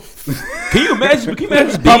 Can you imagine? Can you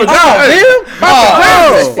imagine? Papa John. Papa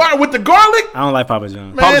John's fire with the garlic. I don't like Papa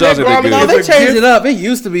John's. Papa John's that ain't that garlic good. No, is they a changed gift. it up. It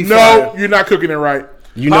used to be No, fire. you're not cooking it right.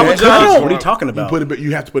 You know Papa what? John's- What are you talking You about? put it.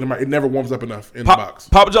 You have to put it in my. It never warms up enough in the box.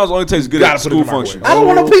 Papa John's only tastes good Gotta at put it in school the microwave. function. I don't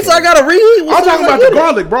want a pizza. I gotta reheat. I'm talking about the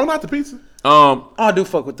garlic, bro, not the pizza. I do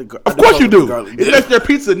fuck with the garlic. Of course you do. It makes their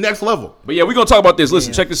pizza next level. But yeah, we're gonna talk about this.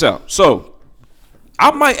 Listen, check this out. So,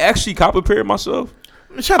 I might actually cop a pair myself.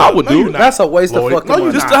 Shut I up. would No, do you're it. not. That's a waste of Lloyd. fucking No, you're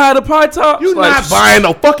money. Just not. to hide the pie tops. You're Like, not buying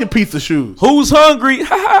no fucking pizza shoes. Who's hungry?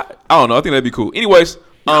 I don't know. I think that'd be cool. Anyways,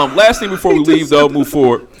 last thing before we leave though, move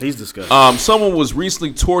forward. He's disgusting. Someone was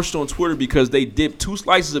recently torched on Twitter because they dipped 2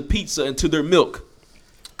 slices of pizza into their milk,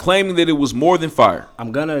 claiming that it was more than fire.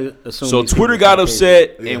 I'm gonna assume. So these Twitter people got are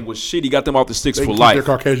upset and was shitty. Got them off the sticks They for keep life. their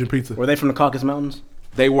Caucasian pizza. Were they from the Caucasus Mountains?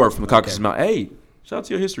 They were from the Caucasus Mountain. Hey, shout out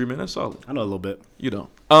to your history, man. That's solid. I know a little bit. You know.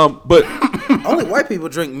 But Only white people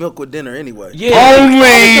drink milk with dinner anyway. yeah, Get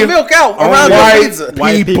Only the milk out around white your pizza.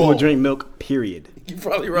 White people People. drink milk. Period. You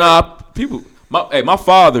probably right. nah, people. My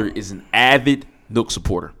father is an avid milk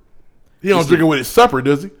supporter. He don't drink it with his supper,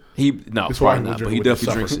 does he? No, That's why probably he not, will but he drink it with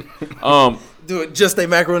definitely his drinks it. Do it just a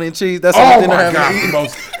macaroni and cheese. That's the Oh only thing my they're God, having the to eat.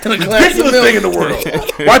 most And a glass of ridiculous milk. thing in the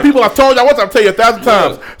world. White people, I've told y'all once, I'll tell you 1,000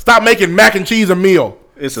 times. Stop making mac and cheese a meal.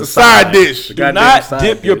 It's a side dish. The Do goddamn not side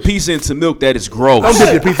dip your dish. pizza into milk. That is gross. Don't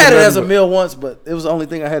dip your I pizza had it in as a nothing meal once, but it was the only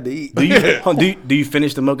thing I had to eat. Do you do you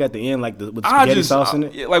finish the milk at the end like with I spaghetti just- sauce in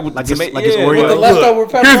it? yeah, like with like the it's, tomato- like it's yeah. Oreo. The leftover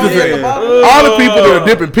Here's the pepperoni at thing. the bottom. All the people that are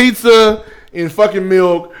dipping pizza in fucking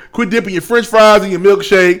milk, quit dipping your French fries in your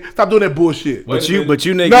milkshake. Stop doing that bullshit. But you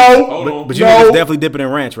niggas, No. but you No. niggas definitely dipping in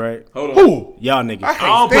ranch, right? Who? Y'all niggas. I can't I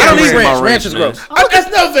don't stand I don't put eat ranch in my ranch. Ranch is man. gross. That's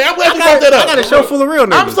another thing. I'm glad you brought that up. I got a show full of real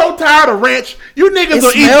niggas. I'm so tired of ranch. You niggas It will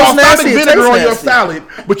eat smells balsamic nasty. It vinegar tastes on your nasty. salad,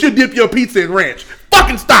 but you dip your pizza in ranch.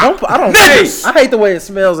 Fucking stop. I don't. Niggas. I hate the way it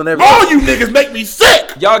smells and everything. All you niggas make me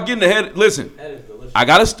sick. Y'all getting ahead. Listen, I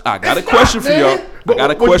got a question for y'all. I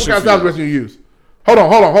got a question What for kind of salad y'all. dressing you use? Hold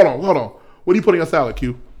on. What do you put in your salad,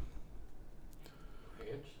 Q?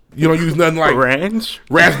 You don't use nothing like ranch.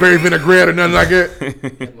 raspberry vinaigrette or nothing like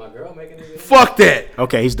that? My girl making it. Fuck that.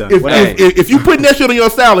 Okay, he's done. If, Whatever. if you putting that shit on your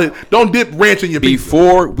salad, don't dip ranch in your pizza.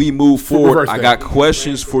 Before we move forward, reverse I that. got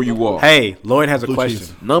questions for you all. Hey, Lloyd has a question.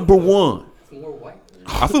 cheese. Number one, More white.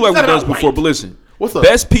 I feel like we've done this before, but listen. What's up?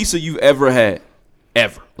 Best pizza you've ever had,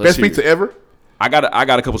 ever. Let's Best hear pizza it. ever? I got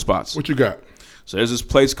a couple spots. What you got? So there's this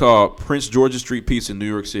place called Prince George's Street Pizza in New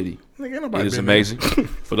York City. Nigga, ain't nobody It is been amazing.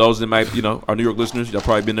 For those that might, our New York listeners, y'all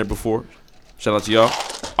probably been there before. Shout out to y'all.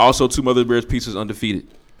 Also, 2 Mother Bears pizzas undefeated.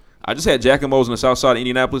 I just had Jack and Mo's on the south side of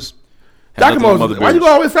Indianapolis. Had nothing on Mother Giacomo's. Why you Bears.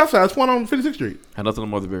 go always Southside? It's one on 56th Street. Had nothing on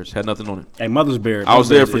Mother Bears. Had nothing on it. Hey, Mother's Bear. I was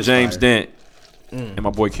there Mother's for is James fire. Dent and my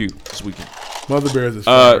boy Q this weekend. Mother Bears is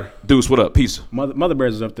fire. Deuce, what up? Pizza. Mother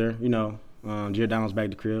Bears is up there. Giordano's back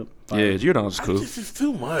to crib. Fire. Yeah, Giordano's cool. This is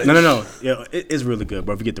too much. No. Yeah, it's really good,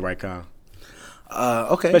 bro. If you get the right kind,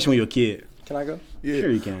 Okay. especially when you're a kid. Can I go?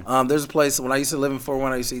 Sure, you can. There's a place when I used to live in Fort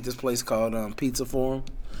Wayne. I used to eat this place called Pizza Forum.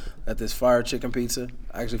 At this fire chicken pizza.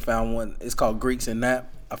 I actually found one. It's called Greeks and Nap.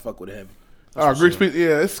 I fuck with it heavy. Oh, Greek's Pizza.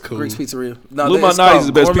 Yeah, it's cool. Greeks Pizzeria. No, Blue it's Malnati's called is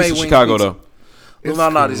the best Gourmet pizza in Wings Chicago, Pizza. though. Blue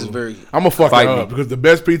Malnati's is very. I'm gonna fuck Fight it me. up because the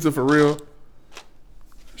best pizza for real,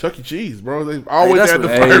 Chuck E. Cheese, bro. They always that's had the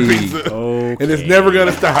what- fire Hey. pizza, Okay. and it's never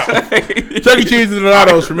gonna stop. Chuck E. Cheese and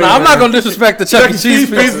Donato's for me. I'm not gonna disrespect the Chuck E. Cheese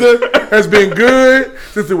pizza. pizza has been good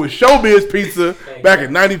since it was Showbiz Pizza back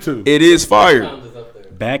in *92. It is fire. Times is up there.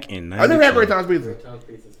 Back in I never had 92. Great Times Pizza. Times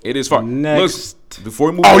pizza's It is fire. Next Before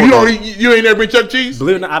we move Oh, on, you ain't never been Chuck E. Cheese?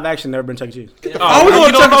 Believe it or not, I've actually never been Chuck E. Cheese. Oh, we going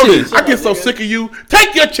you don't Chuck know E. Cheese. this. I get so sick of you.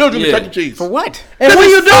 Take your children to Chuck E. Cheese. For what? And What are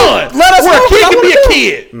you doing? Let us Where know a kid what I can be wanna a do.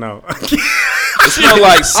 kid. No. it smell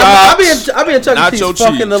like socks. I be in Chuck E. nacho Cheese cheese.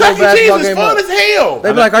 fucking the Chuck little E. Cheese basketball is game fun up. as hell.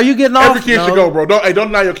 They be like, "Are you getting off?" Every kid should go, bro. Don't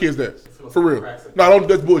deny your kids that. For real. No,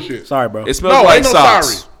 that's bullshit. Sorry, bro. It smells No, like ain't no socks.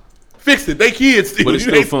 sorry. Fix it. They kids still. But it's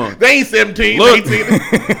still fun. They ain't 17, Look.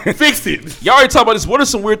 18. Fix it. Y'all already talked about this. What are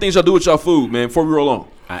some weird things y'all do with y'all food, man? Before we roll on,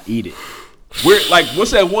 I eat it. what's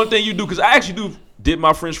that one thing you do? Because I actually do dip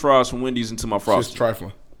my French fries from Wendy's into my Just frosting.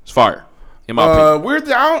 trifling. It's fire, in my opinion. Weird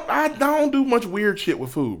thing. I don't do much weird shit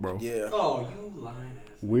with food, bro. Yeah. Oh, you lying.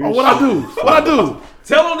 Weird. Oh, what I do? What I do?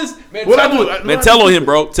 Tell on this, man. What I do? Man, tell on him,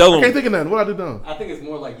 bro. Tell Can't him. think of nothing. What I do done? I think it's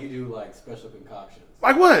more like you do like special concoctions.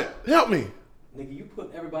 Like what? Help me. Nigga, you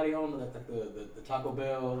put everybody on the Taco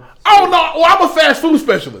Bell. Oh no! Well, I'm a fast food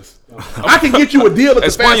specialist. I can get you a deal at the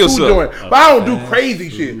Explain fast food yourself. joint, but I don't do crazy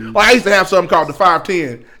shit. Like I used to have something called the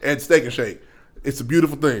 510 at Steak and Shake. It's a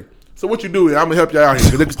beautiful thing. So what you do is I'm gonna help you out here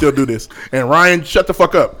because they can still do this. And Ryan, shut the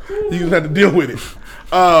fuck up. You just have to deal with it.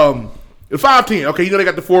 The 510. Okay, you know they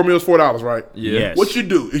got the 4 meals, $4, right? Yeah. Yes. What you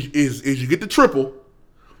do is you get the triple.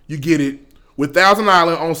 You get it with Thousand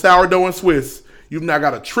Island on sourdough and Swiss. You've now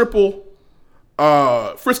got a triple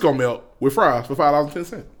Frisco melt with fries for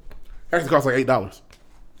 $5.10. Actually costs like $8.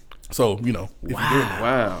 So, if you're doing it.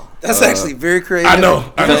 Wow. That's actually very creative. I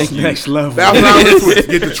know. Next level. Thousand Island Swiss.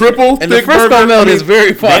 Get the triple. And the thick Frisco burger. melt is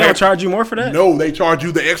very They fire. don't charge you more for that? No, they charge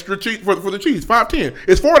you the extra cheese for the cheese. $5.10.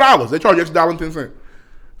 It's $4. They charge you extra $1.10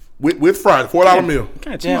 with fries. $4 meal. What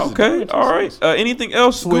kind of cheese Yeah. is Okay. that? All right. Anything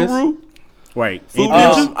else, Swiss. Guru? Wait. Food anything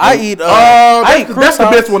else? ninja? I eat. That's the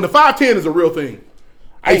best one. The 510 is a real thing.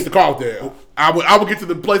 I used to call it that. I would get to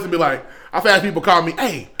the place and be like, I've had people call me,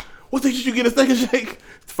 "Hey, what thing did you get a Steak and Shake?"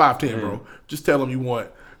 It's 510, bro. Just tell them you want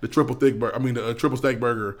the triple steak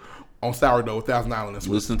burger on sourdough with Thousand Island and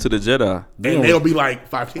Swiss. Listen to the Jedi. And they'll be like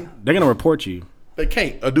 510. They're going to report you. They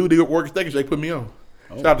can't. A dude that works at Steak and Shake put me on.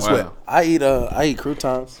 Shout out to Sweat. Wow. I eat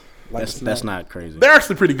croutons. Like That's not crazy. They're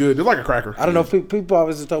actually pretty good. They're like a cracker. I don't know. People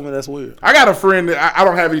obviously told me that's weird. I got a friend that I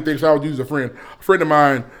don't have anything, so I would use a friend. A friend of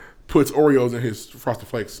mine puts Oreos in his Frosted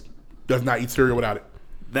Flakes. Does not eat cereal without it.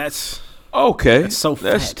 That's Okay. That's so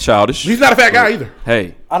That's fat. childish. He's not a fat guy either.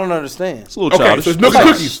 Hey, I don't understand. it's a little Okay, childish. so it's milk and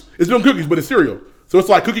Okay. cookies. It's milk and cookies, but it's cereal. So it's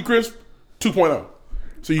like Cookie Crisp 2.0.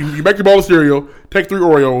 So you make your bowl of cereal, take 3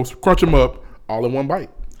 Oreos, crunch them up, all in one bite.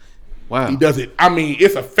 Wow. He does it. I mean,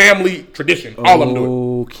 it's a family tradition. All of them do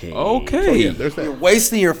it. okay. Okay. So yeah, there's that.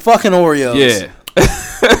 Wasting your fucking Oreos. Yeah.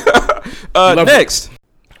 Love Next.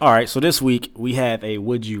 All right, so this week we have a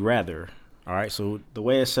would you rather. All right, so the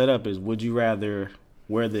way it's set up is would you rather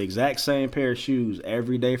wear the exact same pair of shoes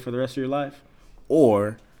every day for the rest of your life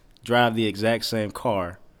or drive the exact same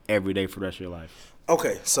car every day for the rest of your life?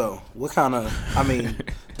 Okay, so what kind of? I mean,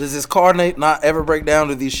 does this car not ever break down?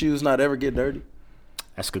 Do these shoes not ever get dirty?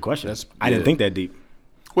 That's a good question. That's- I didn't yeah. think that deep.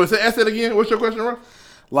 What's that? Ask that again. What's your question, Russ?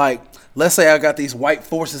 Like, let's say I got these white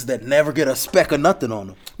Forces that never get a speck of nothing on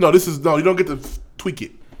them. No, you don't get to tweak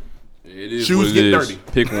it. It is Shoes what it get is. dirty.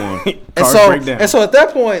 Pick one. And Cars so, break down. and so at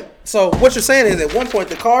that point, so what you're saying is at one point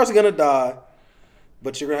the car's gonna die,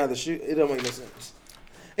 but you're gonna have the shoe. It don't make no sense.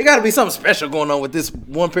 It got to be something special going on with this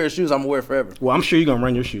one pair of shoes I'm gonna wear forever. Well, I'm sure you're gonna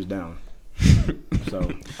run your shoes down. So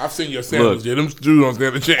I've seen your sandals. Yeah, them shoes don't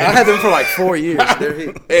stand a chance. I had them for like 4 years. They're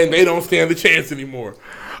hit. and they don't stand a chance anymore.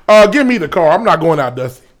 Give me the car. I'm not going out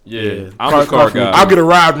dusty. Yeah. I'm a car guy. I'll get a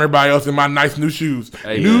ride from everybody else in my nice new shoes.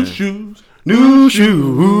 Hey, new man. shoes. new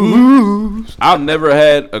shoes. I've never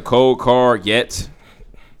had a cold car yet.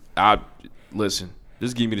 Listen,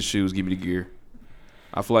 just give me the shoes, give me the gear.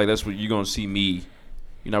 I feel like that's what you're gonna see me.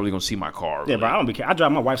 You're not really gonna see my car. Yeah, really. but I don't be. I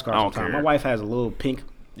drive my wife's car I don't sometimes. care. My wife has a little pink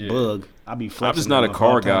bug. I be flexing. I'm just not a on car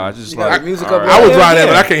all the guy. time. I just got like music all up right. I would drive that,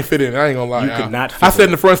 yeah. but I can't fit in. I ain't gonna lie. You could not fit I sat in.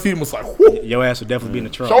 in the front seat and was like, whoo, Your ass would definitely be in the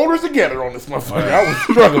trunk. shoulders together on this motherfucker. I was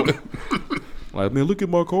struggling. Like, man, look at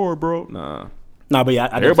my car, bro. Nah. Nah, but yeah,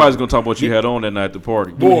 I Everybody's gonna talk about what you had on that night at the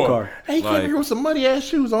party. me the Boy, car. hey, he came Like- here with some muddy ass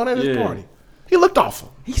shoes on at his Yeah. party. He looked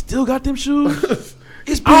awful. He still got them shoes.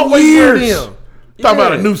 It's been Always wear years. them. Talking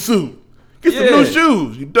about a Yeah. new suit. Get some Yeah. new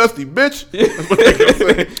shoes, you dusty bitch. That's what they gonna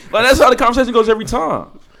say. Like that's how the conversation goes every time.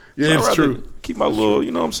 Yeah, So I'd it's rather true. Keep my little,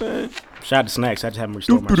 you know what I'm saying? Shout out to Snacks. I just have them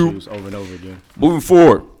restore my shoes over and over again. Moving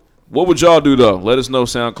forward, what would y'all do though? Let us know.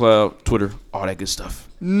 SoundCloud, Twitter, all that good stuff.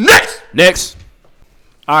 Next.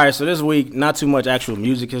 All right, so this week, not too much actual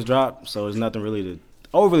music has dropped, so there's nothing really to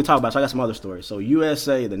overly talk about. So I got some other stories. So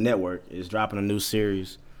USA, the network, is dropping a new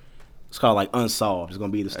series. It's called like Unsolved. It's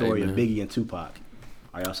gonna be the story of man. Biggie and Tupac.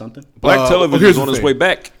 Are y'all something? Black television here's is on the its thing. way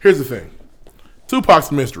back. Here's the thing.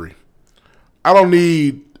 Tupac's mystery. I don't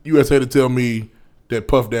need USA to tell me that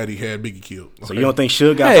Puff Daddy had Biggie killed. Okay? So you don't think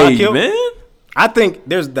Suge got pot killed? Man. I think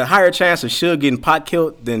there's the higher chance of Suge getting pot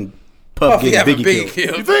killed than Puff getting Biggie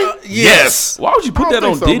killed. You think? Yes. Why would you put that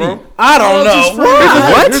on Diddy? Bro. I don't know.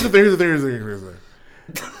 What? Here's the thing.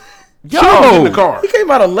 Yo, in the car. He came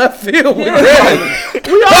out of left field. We all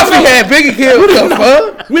had Biggie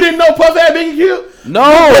killed. We didn't know Puff had Biggie killed.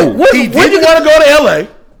 No, he didn't want to go to L.A.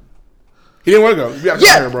 He didn't want to go. You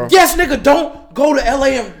yeah, here, bro. Yes, nigga, don't go to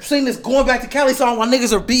L.A. and sing this "Going Back to Cali" song while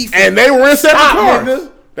niggas are beefing. And they were in separate cars.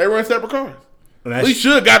 Nigga. They were in separate cars. We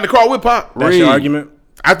should have gotten in the car with Pop. That's your argument.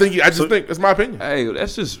 I think. I just think that's my opinion. Hey,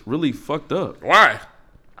 that's just really fucked up. Why?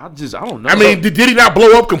 I don't know. I mean, did he not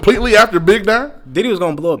blow up completely after Big died? Diddy was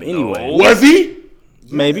gonna blow up anyway. No. Was he?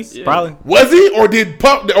 Maybe, probably. Was he, or did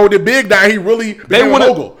Big die? He really became a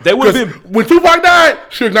mogul. They would have been when Tupac died.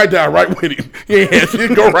 Suge Knight died right with him. Yeah,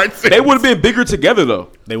 she'd go right. They would have been bigger together though.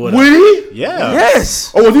 They would. Would he? Yeah.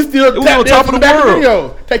 Yes. Or was he still on top of the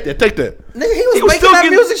world? Take that. Nigga, he was making that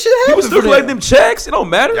music shit happen. He was still collecting them checks. It don't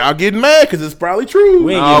matter. Y'all getting mad because it's probably true.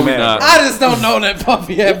 We ain't getting mad. I just don't know that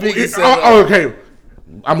Puffy had Biggie. Okay,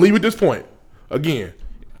 I'm leaving this point again.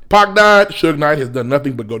 Pac died. Suge Knight has done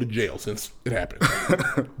nothing but go to jail since it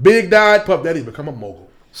happened. Big died. Puff Daddy's become a mogul.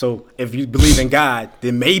 So if you believe in God,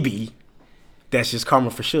 then maybe that's just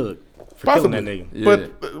karma for Suge for killing that nigga. Yeah.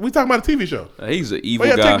 But we talking about a TV show. He's an evil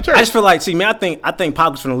guy. I just feel like, I think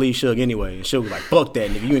Pac was gonna leave Suge anyway, and Suge was like, "Fuck that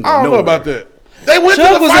nigga, you ain't I gonna don't know about that. They went Suge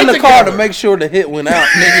to the was fight in the together. car to make sure the hit went out,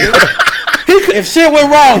 nigga. If shit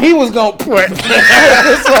went wrong, he was gonna put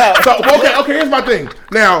this out. So, okay. Here's my thing.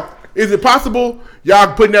 Now, is it possible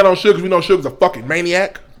y'all putting that on Suge because we know Suge's a fucking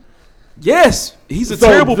maniac? Yes, he's a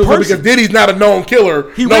terrible person. Because Diddy's not a known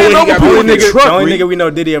killer. He ran over people with the truck. The only nigga we know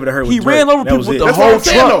Diddy ever hurt was Drake. He ran over people with the That's whole what I'm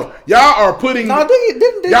saying, truck. though. Y'all are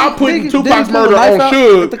putting Tupac's murder on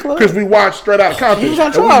Suge because we watched Straight Outta Compton. He was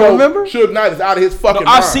on trial, remember? Suge Knight is out of his fucking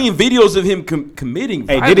mind. I've seen videos of him committing.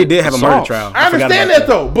 Hey, Diddy did have a murder trial. I understand that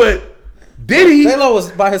though, but Diddy, J-Lo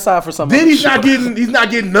was by his side for some. Diddy's not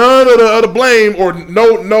getting none of the blame or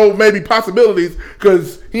no maybe possibilities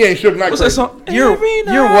because he ain't Suge Knight. What's that song? You're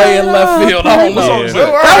way in left field. I don't know. Yeah.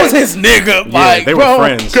 That was his nigga. Yeah, they were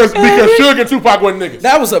friends. Because Suge and Tupac wasn't niggas.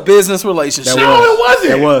 That was a business relationship. No, it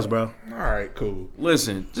wasn't. It was, bro. All right, cool.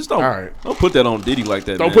 Listen, just don't put that on Diddy like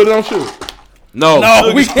that. Don't put it on Suge.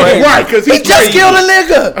 No, we can't. Right, because he just killed a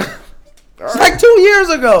nigga. It's like 2 years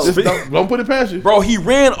ago. Don't put it past you. Bro, he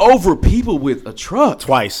ran over people with a truck.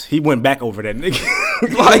 Twice. He went back over that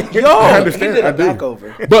nigga. Like, yo. I understand. He did I a do. back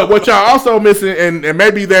over. But what y'all also missing, and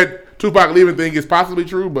maybe that Tupac leaving thing is possibly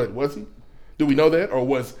true, but was he? Do we know that? Or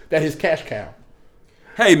was that his cash cow?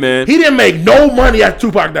 Hey, man. He didn't make no money after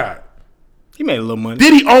Tupac died. He made a little money.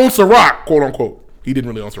 Did he own Ciroc, quote unquote? He didn't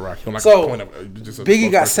really own Ciroc. He owned like So, a point of,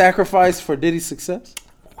 Biggie got sacrificed for Diddy's success?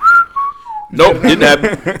 Nope, didn't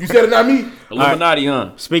happen. You said it, not me. Illuminati,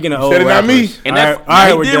 huh? Speaking of old said it, not me. rappers. And that, all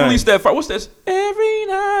right, he we're did done. release that. What's this? Every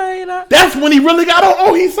night. That's when he really got on.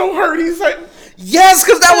 Oh, he's so hurt. He's like, Yes,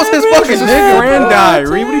 because that was his fucking His nigga. friend died.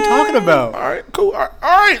 Reed, what are you talking about? all right, cool. All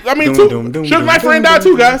right. I mean, Doom, doom, Suge Knight doom, friend doom, died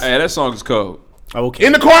too, guys. Hey, that song is cold. Okay.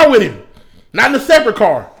 In the car with him, not in a separate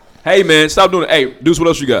car. Hey, man, stop doing it. Hey, Deuce, what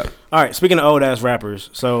else you got? All right. Speaking of old ass rappers,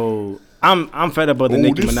 so I'm fed up with the Oh,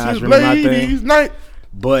 Nicki this Minaj is Remy Ma ladies' thing, night.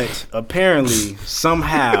 but apparently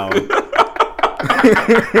somehow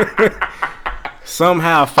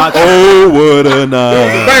Fox. Oh, what a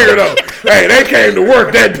night. Banger though. Hey, they came to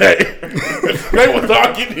work that day. They was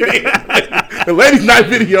all getting it in. The ladies' night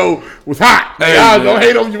video was hot. Hey, y'all don't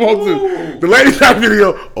hate on you want to. The ladies' night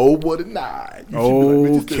video. Oh, what a night. You should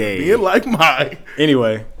be like, Okay. being like mine.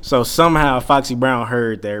 Anyway, so somehow Foxy Brown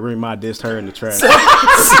heard that Remy Ma dissed her in the track.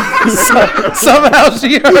 Somehow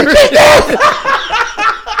she heard it.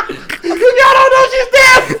 Y'all don't know she's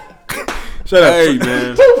dead. Shut up. Hey,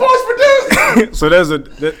 man. 2 points for this. So there's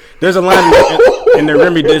a line in the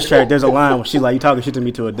Remy diss track. There's a line where she's like, "You talking shit to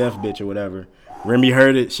me to a deaf bitch or whatever." Remy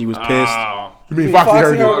heard it. She was pissed. You mean Foxy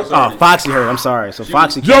heard it? Oh, Foxy heard it. I'm sorry. So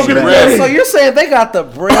Foxy joking came around. back. So you're saying they got the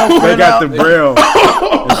braille? They got the braille.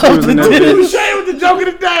 And she was in that bitch. Shane with the joke of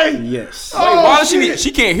the day. Yes, Wait, why does she need?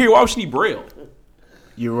 She can't hear. Why would she need Braille?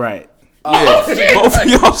 you're right. Yeah, both of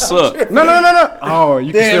y'all suck. No. Oh,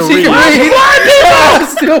 you can Damn, still she read. can read. It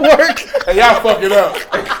still work. Hey, y'all fuck it up.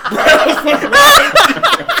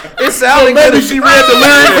 It sounded Maybe good. she read the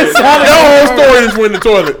lyrics. Your whole story is in the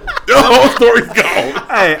toilet. Your whole story's gone.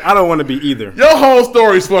 Hey, I don't want to be either. Your whole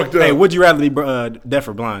story's fucked up. Hey, would you rather be deaf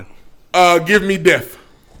or blind? Give me deaf.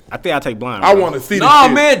 I think I'll take blind. I bro. want to see this Nah,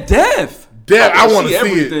 shit. man, deaf. Deaf. I want to see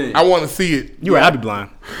everything. it. I want to see it. You right? I'll be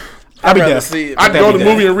blind. I'll be rather deaf. see it. I can go to the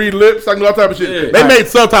movie and read lips. I can do all type of shit. Yeah. They made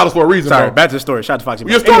subtitles for a reason. Sorry, bro. back to the story. Shout out to Foxy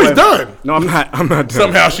Brown. Your story's Anyway, done. No, I'm not done.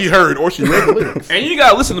 Somehow she heard or she read the lyrics. And you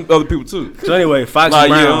gotta listen to other people too. So anyway, Foxy Like,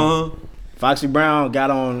 Brown. Foxy Brown got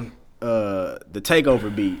on the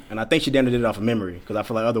Takeover beat, and I think she damn near did it off of memory because I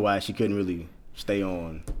feel like otherwise she couldn't really stay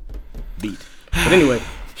on beat. But anyway,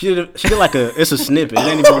 she did like it's a snippet. It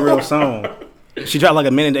ain't even a real song. She dropped like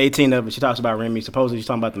a minute 18 of it. She talks about Remy. Supposedly she's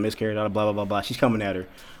talking about the miscarriage, blah blah blah blah. She's coming at her.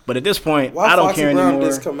 But at this point, Why I don't Foxy care Brown anymore.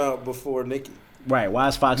 just come out before Nicki? Right? Why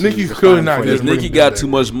is Foxy? Nicki's responding clearly not before good. Nicki? Nicki got too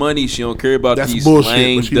much money. She don't care about That's these bullshit,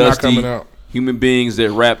 lame, but she's not dusty coming out. human beings that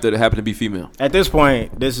rap that happen to be female. At this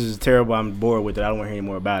point, this is terrible. I'm bored with it. I don't want to hear any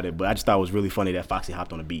more about it. But I just thought it was really funny that Foxy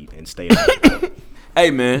hopped on the beat and stayed. Hey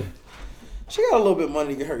man, She got a little bit of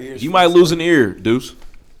money to get her ears. you might lose an ear, Deuce.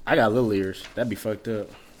 I got little ears. That'd be fucked up.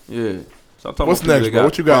 Yeah. Stop talking What's about people next, that bro?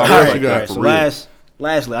 What you got? problems What you got? that So for real.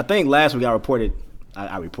 lastly, I think last week I reported.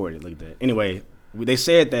 I reported. Look at that. Anyway, they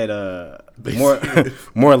said that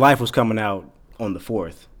more Life was coming out on the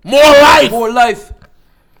 4th. More life. More life.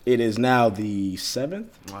 It is now the 7th,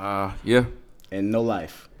 Yeah. and no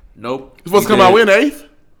Life. Nope. It's supposed to come out when, 8th?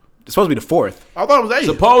 It's supposed to be the 4th. I thought it was 8th.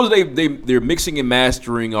 Suppose they're mixing and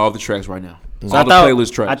mastering all the tracks right now. So All the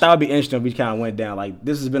playlist tracks. I thought it'd be interesting if we kind of went down. Like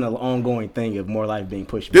this has been an ongoing thing of More Life being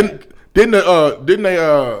pushed back. Didn't they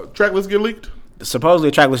track list get leaked? Supposedly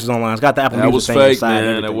the track list is online. It's got the Apple That Music was thing fake, inside and man.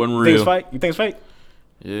 everything. That wasn't You think it's real. fake? You think it's fake?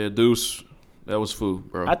 Yeah, Deuce. That was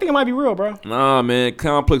food, bro. I think it might be real, bro. Nah, man.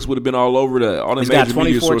 Complex would have been all over that. All the He's got major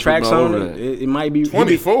media 24 sources would have tracks been all on over it. that. It might be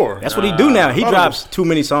 24. That's what he do now. He Nah. drops too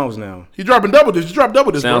many songs now. He dropping double this. He dropped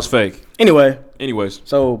double this. Sounds bro. fake. Anyway, Anyways.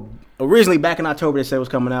 so originally back in October they said it was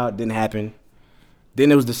coming out, didn't happen.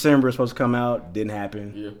 Then it was December, it was supposed to come out, didn't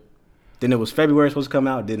happen. Yeah. Then it was February, it was supposed to come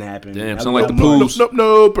out, didn't happen. Damn, Now sound we like got the March. Poos.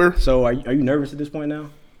 Nope. So are you nervous at this point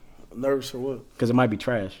now? Nervous for what? Because it might be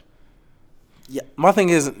trash. Yeah, my thing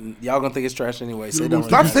is y'all gonna think it's trash anyway. So it don't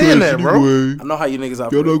Stop really saying that, bro. I know how you niggas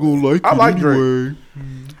operate. gonna like I like Drake.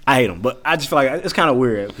 I hate him, but I just feel like it's kind of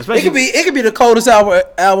weird. It Especially could be the coldest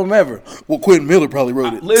album ever. Well, Quentin Miller probably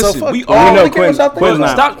wrote it. Listen, so fuck we you. all I don't know really care what y'all think Quinn's about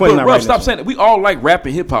not- it. Stop, Quinn's not bro. writing Stop this saying that. We all like rap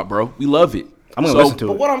and hip hop, bro. We love it. I'm gonna So- listen to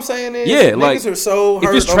But it. what I'm saying is, Yeah, niggas like, are so if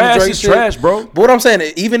hurt it's on trash, the Drake it's shit. trash, bro. But what I'm saying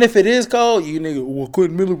is, even if it is cold, you nigga, well,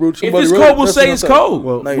 Quentin Miller wrote. If Somebody it's wrote cold, it. we'll That's say what it's I'm saying. cold.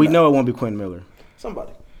 Well, No, you're we not. know it won't be Quentin Miller.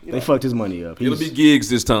 Somebody. You They know. fucked his money up. It'll be Gigs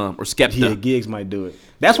this time or Skepta. Yeah, Gigs might do it.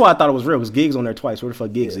 That's why I thought it was real, because Gigs on there twice. Where the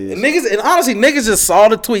fuck Gigs is? And honestly, niggas just saw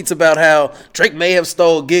the tweets about how Drake may have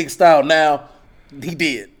stole Gig style. Now he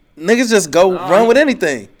did. Niggas just go run with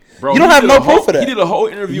anything. Bro, you don't he have did no a whole- proof of that. He did a whole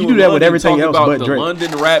interview. You do in that with London everything talking else about but the Drake.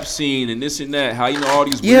 London rap scene and this and that. How you know all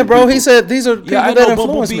these? Yeah, weird bro. people. He said these are people Yeah, I that know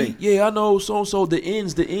influence Bumblebee. me. Yeah, I know so and so. The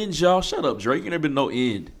ends, y'all. Shut up, Drake. You never been no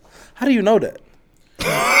end. How do you know that? No.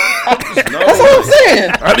 That's what I'm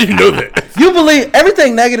saying. I didn't know that. You believe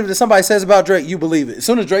everything negative that somebody says about Drake. You believe it. As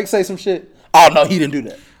soon as Drake say some shit, oh no, he didn't do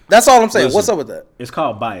that. That's all I'm saying. Listen. What's up with that? It's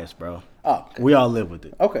called bias, bro. Oh, okay. We all live with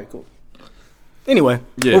it. Okay, cool. Anyway,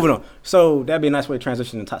 Yeah. moving on. So that'd be a nice way to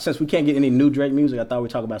transition. Since we can't get any new Drake music, I thought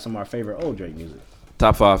we'd talk about some of our favorite old Drake music.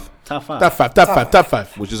 Top 5, Top five. Top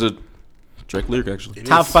five. which is a Drake lyric actually.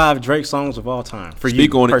 Top 5 Drake songs of all time. For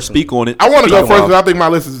Speak you, on it. personally. Speak on it. I want to Speak go on first it. because I think my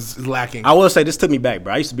list is lacking. I will say this took me back,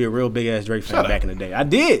 bro. I used to be a real big ass Drake fan Shut back up. in the day. I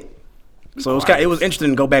did. So it was interesting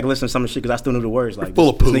to go back and listen to some of the shit because I still knew the words. Like Full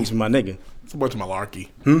of this poo. nigga's my nigga. It's a bunch of malarkey.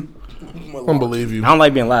 I don't believe you. I don't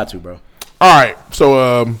like being lied to, bro. All right,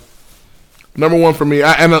 so number one for me,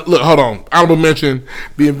 look, hold on. Honorable mention: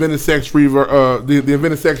 the Invented Sex the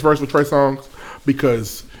Invented Sex verse with Trey Songz,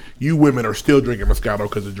 because you women are still drinking Moscato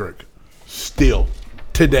because of Drake. Still,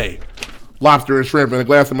 today, lobster and shrimp and a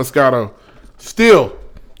glass of Moscato. Still,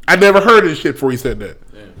 I never heard this shit before he said that.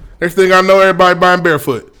 Next thing I know, everybody buying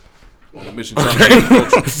barefoot. Mission Trump.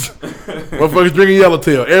 Motherfuckers drinking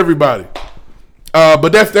Yellowtail. Everybody. But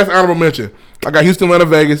that's honorable mention. I got Houston, Atlanta,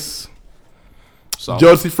 Vegas. Solid.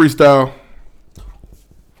 Josie Freestyle.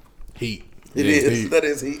 Heat. It Yeah, is. heat. That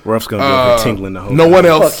is heat. Ruff's gonna be over here tingling the whole No time. one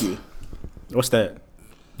else. Fuck you. What's that?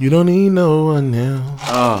 You don't need no one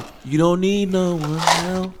now. You don't need no one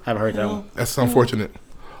now. Haven't heard that one. That's unfortunate.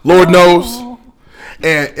 Lord knows.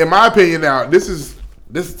 And in my opinion, now this is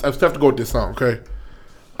it's tough to go with this song. Okay.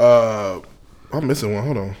 I'm missing one.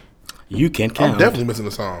 Hold on. You can count. I'm definitely missing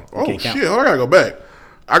a song. Oh can't count. shit! I gotta go back.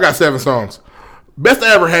 I got 7 songs. Best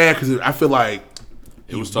I ever had because I feel like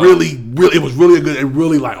It was tough. really, it was really a good. And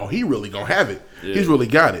really like, oh, he really gonna have it. Yeah. He's really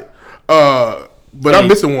got it. But I'm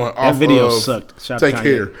missing one. That off video of sucked. Shout out Take to Kanye.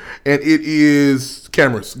 Care, and it is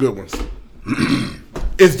Cameras. Good ones.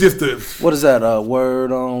 It's just the What is that?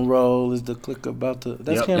 Word on roll is the click about the.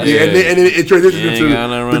 That's him. and then it transitions into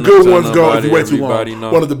the good ones go if you wait too long.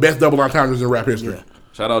 Know. One of the best double entendres in rap history. Yeah.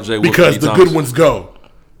 Shout out Jay Because the good ones go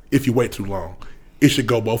if you wait too long. It should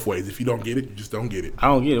go both ways. If you don't get it, you just don't get it. I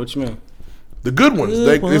don't get it. What you mean? The good ones,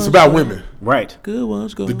 it's about women. Right. Good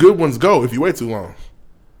ones go. The good ones go if you wait too long.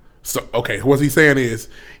 So, okay, what he's saying is,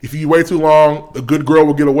 if you wait too long, the good girl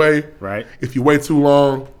will get away. Right. If you wait too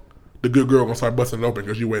long, the good girl gonna start busting it open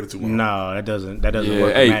because you waited too long. No, that doesn't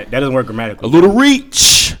work. Hey, that doesn't work grammatically. A little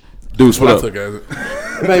reach. Deuce, what I up? took as it.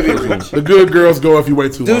 Maybe. The good girls go if you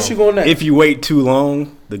wait too long. Dude, she going next. If you wait too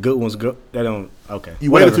long, the good ones go. That don't. Okay.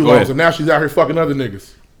 You waited too Go long, ahead. so now she's out here fucking other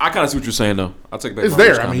niggas. I kind of see what you're saying, though. I'll take back It's my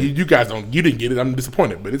there. first I mean, comment. you guys don't. You didn't get it. I'm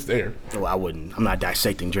disappointed, but it's there. Well, I wouldn't. I'm not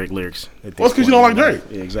dissecting Drake lyrics. Well, it's because you don't like Drake.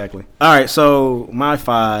 Yeah, exactly. All right, so my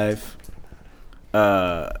 5.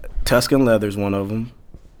 Tuscan Leather's one of them.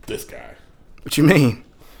 This guy. What you mean?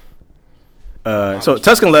 So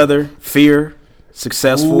Tuscan Leather, Fear,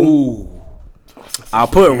 Successful. Ooh. I'll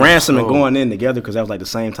put Ransom and Going In together because that was like the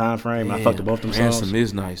same time frame. I fucked with both them songs. Ransom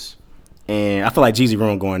is nice. And I feel like Jeezy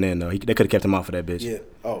Room Going In though. They could have kept him off of that bitch. Yeah.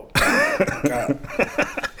 Oh. God.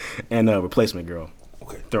 And Replacement Girl.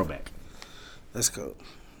 Okay. Throwback. Let's go.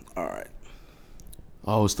 All right.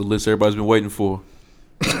 Oh, it's the list everybody's been waiting for.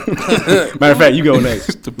 Matter of fact, you go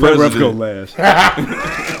next. The Let Ruff go president.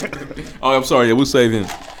 last. Oh, I'm sorry. Yeah, we'll save him.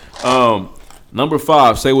 Number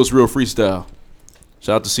 5, Say What's Real Freestyle.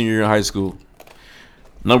 Shout out to senior year in high school.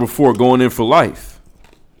 Number 4, Going In for Life.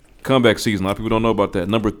 Comeback season. A lot of people don't know about that.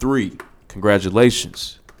 Number 3,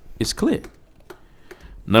 Congratulations. It's Clit.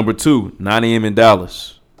 Number 2, 9 a.m. in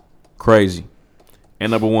Dallas. Crazy.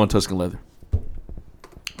 And number 1, Tuscan Leather.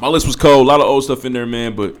 My list was cold. A lot of old stuff in there,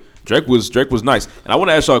 man, but Drake was nice. And I want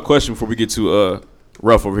to ask y'all a question before we get to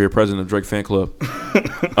Ruff over here, president of Drake fan club.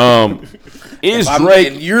 Is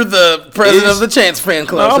Drake? You're the president of the Chance fan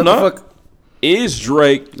club. No, so I'm not. Is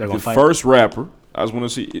Drake They're the gonna fight. first rapper? I just want to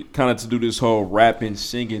see kind of to do this whole rapping,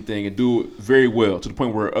 singing thing and do it very well to the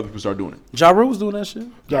point where other people start doing it. Ja Rule was doing that shit.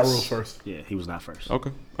 Ja Rule's first. Yeah, he was not first.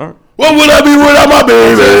 Okay, all right. What would I be without my He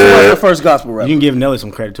was baby? the first gospel rapper. You can give Nelly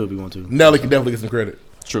some credit too if you want to. Nelly can definitely get some credit.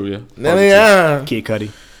 True, yeah. Nelly, yeah. Kid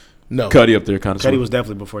Cudi. No, Cuddy up there, kind of. Cudi was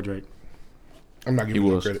definitely before Drake. I'm not giving He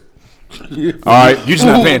him was. credit. All right. You just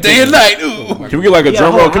not paying Day and attention. night. Ooh. Can we get like a Yeah,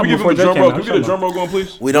 drum hold roll? on, Can we give him a before drum Drake roll? came Can out, we get a show drum roll going,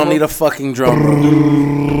 please? We don't need a fucking drum roll.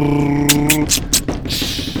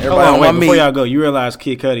 Hold Everybody on, on wait, my before meat. y'all go, you realize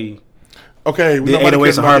Kid Cudi Okay, we did nobody 808s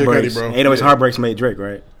cares and about Kid Heartbreaks. Cudi, bro. 808s and Heartbreaks made Drake,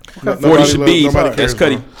 right? No- 40 nobody should loves- be. nobody That's cares,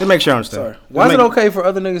 Cuddy. bro. Just make sure I understand. Sorry. Why is it okay for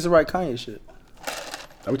other niggas to write Kanye shit?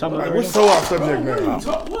 Are we talking about Like, that we're right so off subject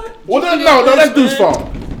now. Well, no, that's Deuce's fault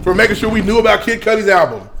for making sure we knew about Kid Cudi's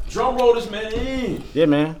album. Drum roll this man in. now? Yeah,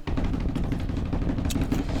 man.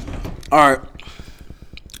 All right.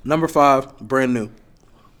 Number 5, Brand New.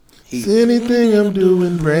 Anything I'm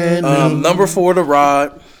doing brand new. Number 4, The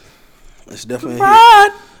Rod. It's definitely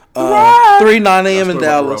a hit. 3, 9 a.m. in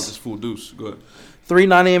Dallas. This fool Deuce. Go ahead. 3,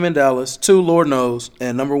 9 a.m. in Dallas. 2, Lord Knows.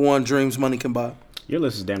 And number 1, Dreams Money Can Buy. Your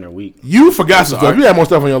list is damn near weak. You forgot some stuff. You had more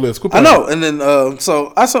stuff on your list. Quit I playing. know. And then,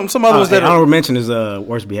 so I some other ones that honorable are mention is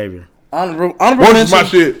Worst Behavior. honorable Worst is my mention.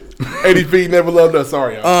 shit. 80 feet never loved us.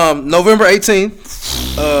 Sorry, y'all. November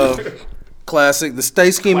 18th. Classic. The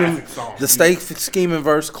Stay Scheming. Classic song. The Stay Scheming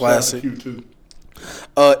verse. Classic. You too.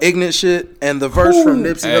 Ignorant shit. And the verse from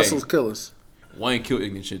Nipsey Hey. Hussle's Killers. Wayne killed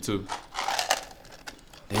ignorant shit too.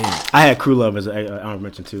 Damn. I had Crew Love as an honorable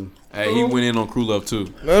mention too. Hey, he went in on Crew Love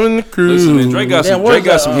too. I'm in the crew. Listen, man, Drake got Damn, some. what Drake is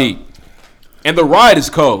got that, some heat. And the ride is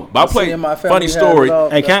cold. But I played See, my family funny had story. it all.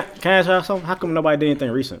 Hey, can I ask y'all something? How come nobody did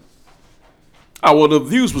anything recent? Oh well, the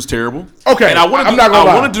views was terrible. Okay, and I want I'm to. not gonna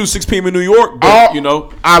lie. I want to do 6 p.m. in New York, but you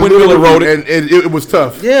know, I Quinn literally Miller wrote it. and it was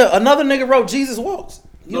tough. Yeah, another nigga wrote Jesus Walks.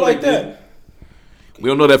 You No, like they that? didn't. We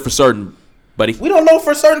don't know that for certain, buddy. We don't know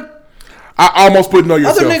for certain. I almost put Know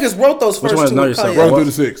Yourself. Other niggas wrote those Which first one's two. Know Kanye Yourself? Run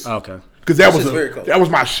albums. through the 6. Oh, okay. Because that was shit's very cold. that was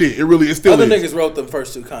my shit. It really, it still Other is. niggas wrote the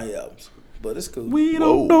first 2 Kanye albums, but it's cool. We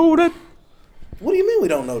don't know that. What do you mean we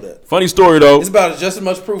don't know that? Funny story though. It's about just as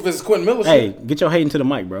much proof as Quentin Miller. Hey, shit. get your hate into the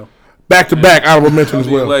mic, bro. Back to back honorable mention as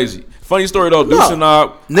Being well. lazy. Funny story though. Deuce and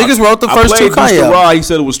Niggas wrote the first 2 played Deuce Kanye the albums. Ride. He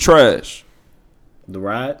said it was trash. The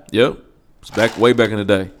Ride? Yep. It's way back in the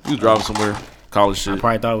day. He was driving somewhere, college shit.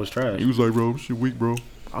 Probably thought it was trash. He was like, bro, this shit weak, bro.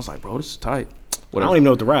 I was like, bro, this is tight. I Whatever. don't even know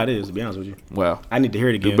what The Ride is, to be honest with you. Wow. I need to hear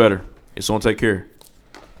it again. Do better. It's on Take Care.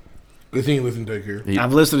 Listen, you listen, take care.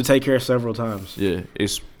 I've listened to Take Care several times. Yeah,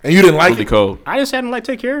 it's And you didn't like really it. cold. I just hadn't like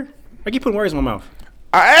Take Care. I keep putting words in my mouth.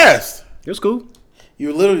 I asked. It was cool.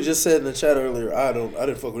 You literally just said in the chat earlier, I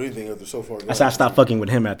didn't fuck with anything after So Far Gone. I said I stopped fucking with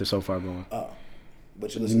him after So Far Gone.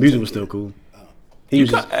 But The music was still cool. He was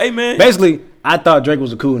just, Hey, man. basically, I thought Drake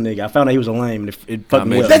was a cool nigga. I found out he was a lame, and it fucked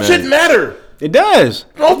me man, up. That shouldn't matter. It does.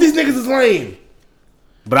 All these niggas is lame.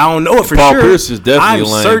 But I don't know it for Paul sure. Pierce is definitely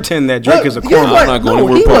I'm lame. certain that Drake is a He was corner. like, not going no,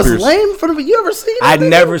 anywhere he with Paul was Pierce. lame for the. You ever seen I that? nigga?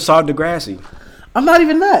 never saw Degrassi. I'm not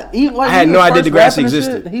even that. I had no idea Degrassi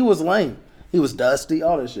existed. He was lame. He was dusty.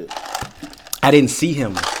 All that shit. I didn't see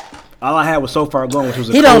him. All I had was So Far Gone, which was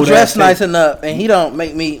a He don't cold dress ass nice tape. enough, and he don't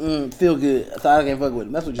make me feel good. So I can't fuck with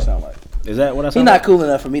him. That's what you sound like. Is that what I He said? not cool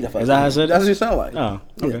enough for me to fuck. Is that how I with him. said it? That's what you sound like. Oh,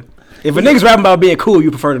 okay. If a nigga's rapping about being cool,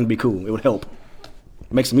 you prefer them to be cool. It would help.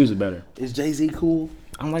 Makes the music better. Is Jay-Z cool?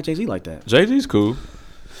 I don't like Jay-Z like that. Jay-Z's cool.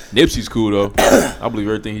 Nipsey's cool, though. I believe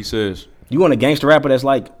everything he says. You want a gangster rapper that's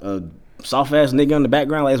like a soft ass nigga in the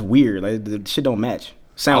background? Like, it's weird. Like, the shit don't match.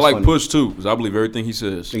 Sounds I like funny. Push, too, because I believe everything he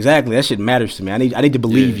says. Exactly. That shit matters to me. I need to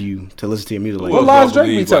believe you to listen to your music like What that. lies I Drake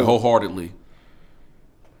be believe, telling? wholeheartedly.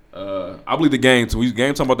 I believe the game, too.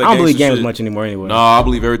 Game talking about that I don't believe gangster games shit. much anymore anyway. Nah, I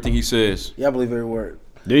believe everything he says. Yeah, I believe every word.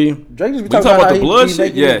 Do you? Drake just be We talking talking about about the how blood he shit?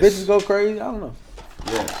 making these Yes. bitches go crazy. I don't know.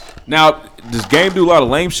 Now, does Game do a lot of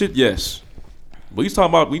lame shit? Yes. But he's talking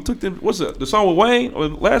about, we took them, what's the song with Wayne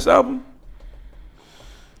on the last album?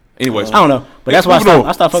 Anyways. I don't know. But that's why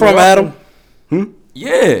I stopped fucking From with Adam.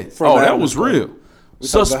 Yeah. From That Adam. was real. We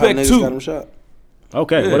talked about how Suspect niggas got him 2. shot.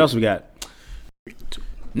 Okay, Yeah. what else we got?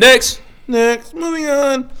 Next. Next, moving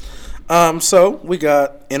on. So we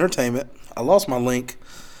got entertainment. I lost my link,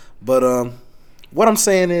 but what I'm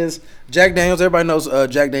saying is Jack Daniels. Everybody knows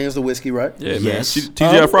Jack Daniels, the whiskey, right? Yeah, Yes. man.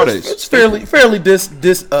 TGI Fridays. It's fairly fairly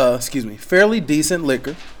decent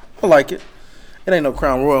liquor. I like it. It ain't no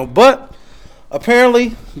Crown Royal, but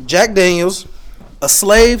apparently Jack Daniels, a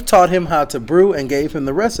slave taught him how to brew and gave him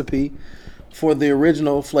the recipe for the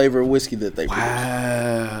original flavor of whiskey that they produced.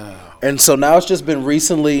 Wow. And so now it's just been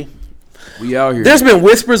recently. We out here. There's been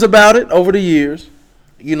whispers about it over the years.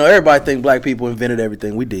 You know, everybody think black people invented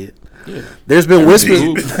everything. We did. Yeah. There's been whispers.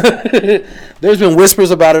 Everything. There's been whispers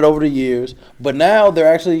about it over the years, but now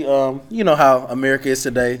they're actually, you know how America is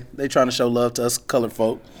today. They trying to show love to us colored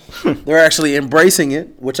folk. They're actually embracing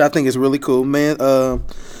it, which I think is really cool, man. So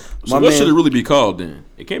what should it really be called then?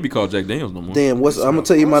 It can't be called Jack Daniels no more. Damn, I'm gonna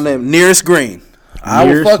tell you my name. Nearest Green.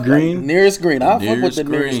 Nearest Green? Nearest Green. I'll fuck with Nearest the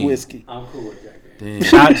nearest Green. whiskey. I'm cool with Jack.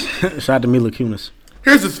 Damn. Shout out to Mila Kunis.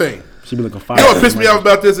 Here's the thing. She be looking fire. You know what pissed me off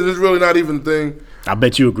about this, and it's really not even a thing. I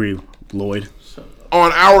bet you agree, Lloyd.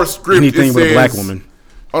 On our script, Anything it with says, a black woman.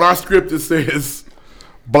 On our script, it says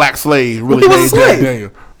black slave. Really He was a named slave. Jack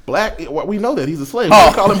Daniel. Black? Well, we know that he's a slave. Oh.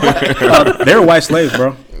 We call him black. They were white slaves,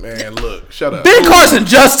 bro. Man, look, shut up. Ben Carson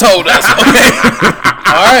just told us. Okay.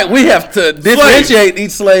 All right, we have to differentiate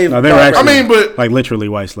each slave. No, they were actually, I mean, but like literally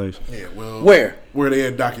white slaves. yeah, well, Where? they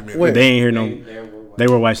had documented. Where? They ain't hear no. They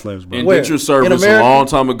were white slaves, bro. Where? Indentured In service a America? long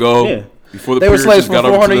time ago. Yeah. Before the They were Puritans slaves for got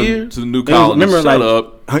over 400 to years? to the new It was- colonies. remember, Shut like,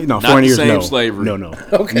 up. No, Not 400 the years. same No, slavery. no.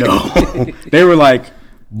 Okay. No. They were like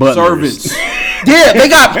butlers. Servants. Yeah, they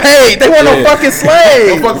got paid. They weren't no Yeah. fucking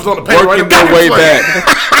slaves. Motherfuckers on the paper. Working their way back.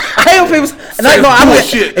 Hate when people. And I know I'm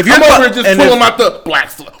bullshit. If you're I'm over here ca- just and pulling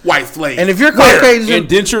if- my white slave. And if you're Caucasian,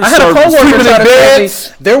 Indentured I had a servants. coworker Sleeping try in to tell me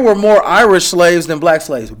beds. there were more Irish slaves than black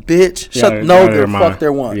slaves. Bitch, Yeah, no, never there mind. fuck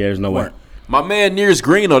there one. Yeah, there's no way. Weren't. My man Nearest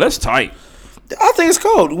Green, though, that's tight. I think it's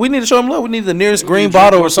cold. We need to show him love. We need the nearest green need to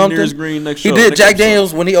bottle drink or us some something. Nearest Green next He show, did. next Jack episode.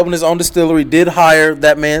 Daniels, when he opened his own distillery, did hire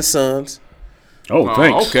that man's sons. Oh,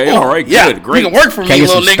 thanks. Okay, all right, Yeah, good, great. You can work for Can I me, get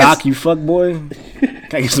little some niggas. stock, you fuck boy? Can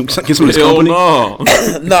I get some of this Hell company? no.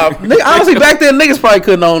 No, honestly, back then niggas probably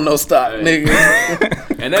couldn't own no stock, nigga.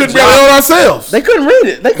 And that couldn't barely own job, ourselves. They couldn't read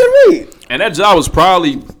it. They couldn't read. and that job was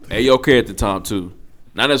probably okay at the time too.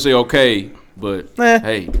 Not necessarily okay, but Eh.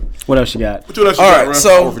 hey, What else you got? What else you All got, right, Russ?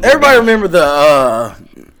 so everybody remember the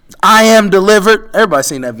I Am Delivered? Everybody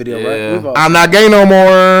seen that video, Yeah. right? We've all- I'm not gay no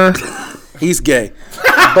more. He's gay.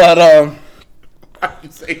 But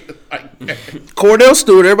You say it like that. Cordell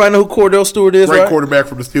Stewart, everybody know who Cordell Stewart is, Great right? quarterback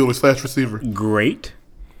from the Steelers / receiver. Great.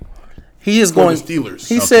 He is For going. the Steelers.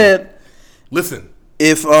 He said Listen,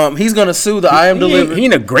 if he's going to sue the I Am Delivered, He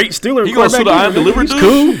ain't a great Steeler. He gonna sue the I Am Delivered He's dude?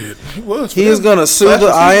 cool. he was. he is going to sue the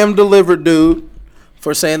I Am Delivered dude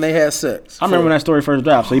for saying they had sex. I remember when that story first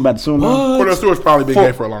dropped, so you about to sue him now? Cordell Stewart's probably been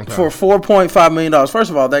gay for a long time. For $4.5 million. First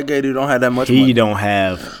of all, that gay dude don't have that much He money. don't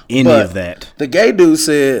have any But of that. The gay dude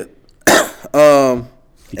said, and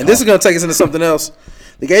this is going to take us into something else.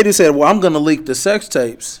 The gay dude said, well, I'm going to leak the sex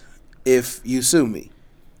tapes if you sue me.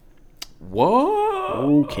 what?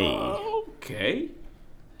 Okay. Okay.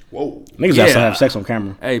 Whoa. Niggas Yeah. also have sex on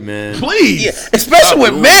camera. Hey man, Please. Especially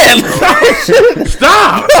with men.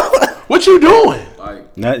 Stop. What you doing?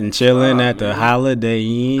 like Nothing chilling at the Holiday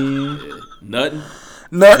Inn. nothing.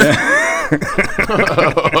 No.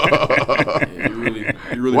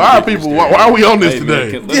 Why are people? Why are we on this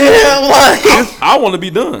today? I want to be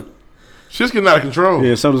done. Shit's getting out of control.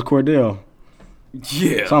 Yeah, so does Cordell.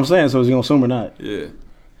 Yeah. So I'm saying, so is he gonna assume or not? Yeah.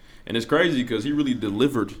 And it's crazy because he really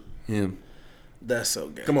delivered him. That's so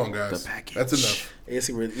gay. Come on, guys. The package. That's enough. Yes,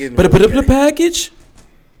 he really, But the package.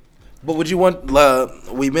 But would you want?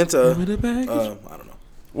 We meant to. The package. I don't know.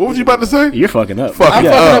 What was you about to say? You're fucking up. I'm fucking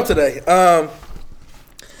up today.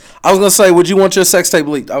 I was gonna say, would you want your sex tape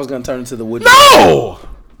leaked? I was gonna turn into the would. No.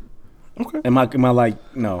 Okay. Am I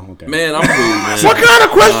like no? Okay. Man, I'm cool, man. What kind of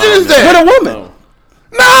question is that? With a woman.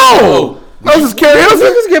 No. No, this is Carrie Hilson.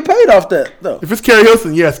 Niggas get paid off that though. If it's Carrie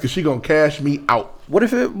Hilson, yes, because she gonna cash me out. What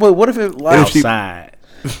if it? But what if it like Outside.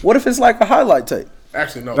 What if it's like a highlight tape?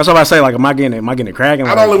 Actually, no. That's what I say. Like, am I getting it cracking?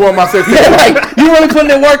 I only want my sex tape. Like you really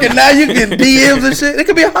putting in work and now you get DMs and shit. It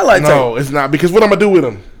could be a highlight tape. No, it's not, because what I'm gonna do with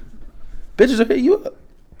them? Bitches will hit you up.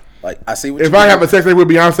 Like I see what. If I have a sex tape with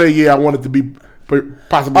Beyonce, yeah, I want it to be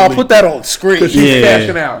possibly. I'll put that on screen. Because she's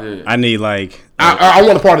cashing out. Yeah. I need like. I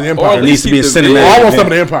want a part of the empire. It needs to be a cinematic. I want event. some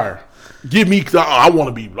of the empire. Give me. I want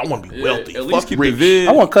to be wealthy. At Fuck least keep rich. the vid.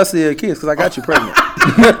 I want custody of the kids because I got you pregnant.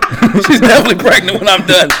 She's definitely pregnant when I'm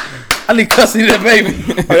done. I need custody of that baby.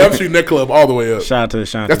 Hey, I'm shooting that club all the way up. Shout out to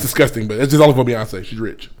Ashanti. That's disgusting, but it's just only for Beyonce. She's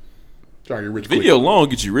rich. Trying to get rich. Video alone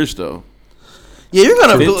get you rich though. Yeah, you're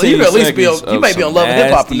gonna 15 at least be on. seconds You may of be on some Love and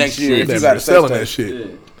Hip Hop for nasty next year shit. if you got a selling sex that tape.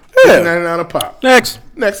 shit. Yeah. $99 a pop. Next.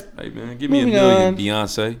 Hey man, give me Moving $1 million, on.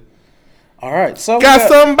 Beyonce. All right, so Got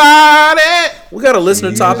somebody. we got a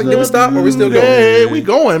listener topic. Did we stop? Or are we still going? Hey, we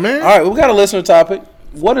going, man. All right, we got a listener topic.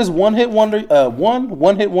 What is one hit wonder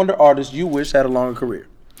artist you wish had a longer career?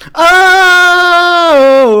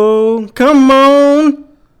 Oh, come on.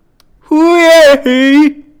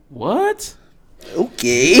 Hooray. What?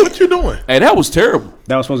 Okay. What you doing? Hey, that was terrible.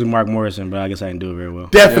 That was supposed to be Mark Morrison, but I guess I didn't do it very well.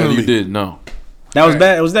 Yeah, Definitely. you did. No. That was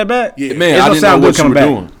bad. Was that bad? Yeah. Man, It I don't didn't sound know good what you were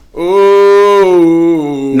coming back. doing.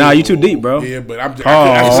 Oh. Nah, you too deep, bro. Yeah, but I'm just.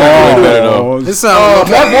 It sounds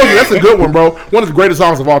Mark Morgan, that's a good one, bro. One of the greatest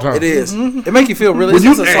songs of all time. It is. It make you feel really. When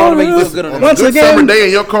It's you- a song to make you feel good on On the a Once good again- summer day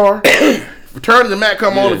in your car, Return to the Mat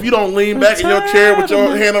come on. Yeah. If you don't lean back in your chair with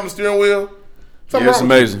your hand on the steering wheel, something Yeah, it's wrong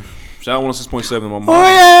with amazing. Shout out 106.7 my mom. Oh,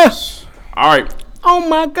 yes. All right. Oh,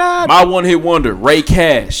 my God. My one hit wonder, Ray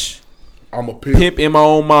Cash. I'm a pimp. Pimp in my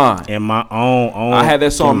own mind. In my own. I had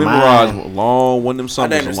that song in memorized mine. long one of them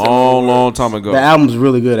songs a understand long time ago. The album's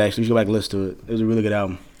really good, actually. You should go back and listen to it. It was a really good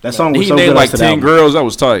album. That song was He so named good. like 10 girls. That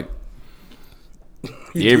was tight.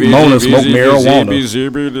 Mona smoked marijuana.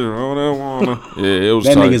 Yeah, it was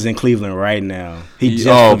That tight. nigga's in Cleveland right now. He just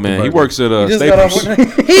Oh flipped the man, he burger. works at He just got off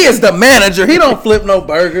Staples. with- He is the manager. He don't flip no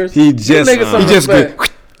burgers. He Give just niggas some he just respect. good.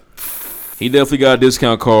 He definitely got a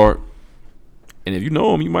discount card, and if you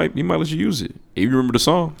know him, he might let you use it. If you remember the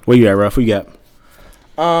song. Where you at, Ruff? Who you got?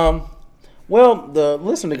 Well, the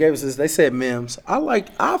listener gave us this. They said Mims. I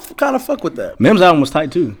kind of fuck with that. Mims' album was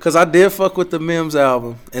tight too. Cause I did fuck with the Mims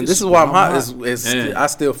album, and this is why I'm hot. Man. I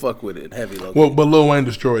still fuck with it heavy. Low. Well, but Lil Wayne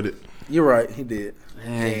destroyed it. You're right. He did.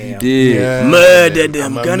 He did. Murder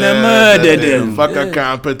them, I'm gonna murder them. Fuck a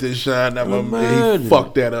competition. He murder.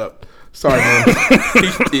 fucked that up. Sorry, man.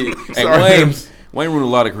 He did. Hey, Sorry, Wayne ruined a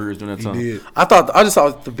lot of careers during that time. He did. I just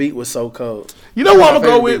thought the beat was so cold. You know what I'm My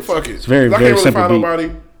gonna go favorite with? Fuck it. It's very, I can't very really simple find beat.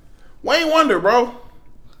 nobody. Wayne Wonder, bro.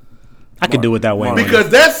 I could do without Wayne. Because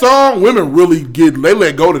that song, women really they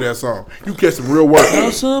let go to that song. You catch some real work.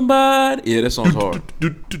 Somebody. Yeah, that song's hard.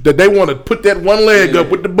 That they want to put that one leg up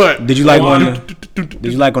with the butt. Did you like when Did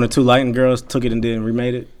you like when the two Lighten girls took it and then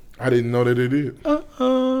remade it? I didn't know that they did. Oh,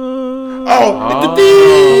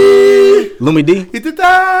 Lumi D. hit the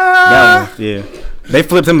That one, yeah. They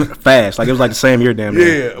flipped him fast, like it was like the same year, damn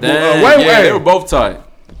near. Yeah, but, Dang, Wayne, yeah, they were both tight.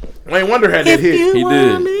 Wayne Wonder had that hit. He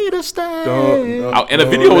did. And the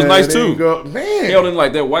video was nice too. Man, Held in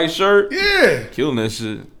like that white shirt. yeah, Killing that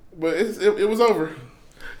shit. but it was over.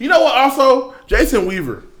 You know what? Also, Jason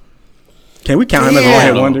Weaver. Can we count him as a Yeah. one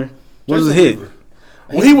hit wonder? What was the hit?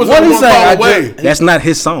 When he was What on he one say? call I away. That's not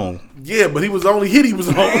his song. Yeah, but he was the only hit he was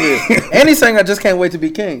on. And he's saying, "I just can't wait to be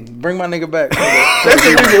king. Bring my nigga back."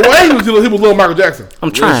 Jason Weaver, Wayne he was little Michael Jackson.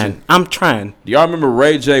 I'm trying. Do y'all remember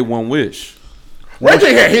Ray J One Wish? Ray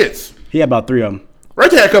J had hits. He had about 3 of them. Ray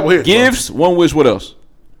J had a couple hits. Gifts, One Wish, what else?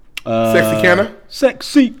 Sexy Canna.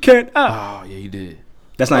 Sexy cat. Ah. Oh, yeah, he did.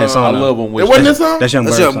 That's not his song. I though. love One It Wish. wasn't this song. That's Young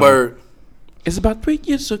That's Bird's Young song. Bird. It's about 3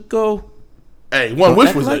 years ago. Hey, One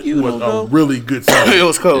Wish was like you don't a know. really good song. It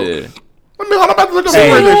was cold. Yeah. I mean, I'm about to look up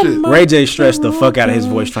Hey, Ray J shit. Ray J stressed the fuck out of his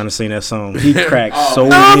voice trying to sing that song. He cracked so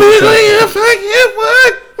No, many times.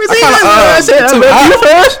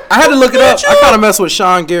 I had to look it up. I kind of mess with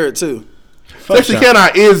Sean Garrett too. Sexy Can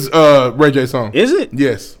I is Ray J's song. Is it?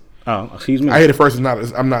 Yes. Oh, excuse me. I hit it first.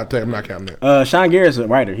 I'm not counting it. Sean Garrett's a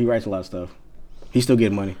writer. He writes a lot of stuff. He's still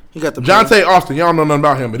getting money. He got the Jonte Austin. Y'all don't know nothing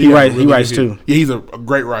about him, but he writes too. Yeah, he's a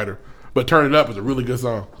great writer. But Turn It Up is a really good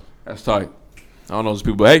song. That's tight. I don't know those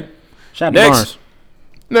people. But hey, shout out to next. Barnes.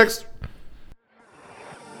 Next.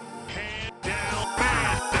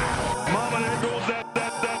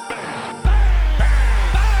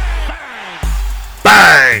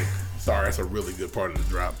 Bang! Sorry, that's a really good part of the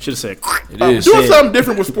drop. Should have said. It is. Doing something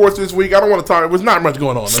different with sports this week. I don't want to talk. There's not much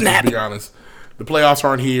going on. Let's just be honest. The playoffs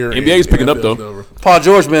aren't here. NBA's picking up, though. Over. Paul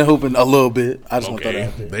George been hooping a little bit. I just want to throw that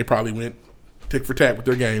out there. They probably went tick for tack with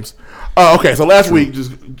their games. Okay, so last week,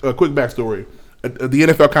 just a quick backstory. The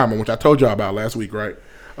NFL Combine, which I told y'all about last week, right?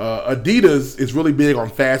 Adidas is really big on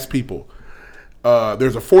fast people.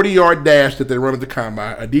 There's a 40-yard dash that they run at the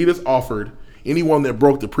Combine. Adidas offered anyone that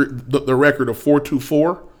broke the record of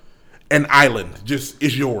 4.24 an island. Just,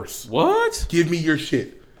 it's yours. What? Give me your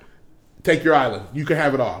shit. Take your island. You can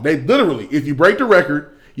have it all. They literally, if you break the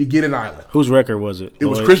record, you get an island. Whose record was it? It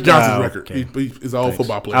was Lloyd? Chris Johnson's record. Okay. He's an old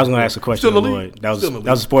football player. I was going to ask a question Still to in the league. Lloyd. That Still in the was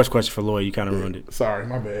a league. sports question for Lloyd. You kind of ruined it. Sorry,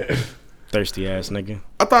 my bad. Thirsty ass nigga.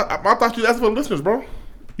 I thought you asked for the listeners, bro.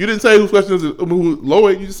 You didn't say whose question is it. Who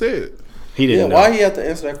Lloyd? You just said. He didn't know. Why he have to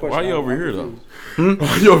answer that question? Why you over here, though?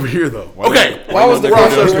 Why you over here though? Okay. Why was the Why you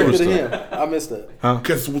on question that directed to Stewart him? I missed that.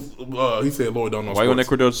 Because he said Lloyd don't know. Why you on that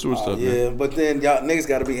sports. Cordell Stewart stuff, man? Yeah, but then y'all niggas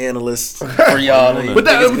got to be analysts for y'all. But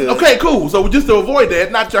that, okay, cool. So just to avoid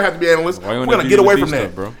that, not y'all have to be analysts. Why you We're on gonna that get away BB from that,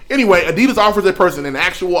 stuff, bro? Anyway, Adidas offers a person an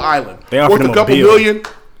actual island. They offered worth him a a couple bill. million,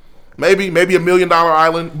 maybe $1 million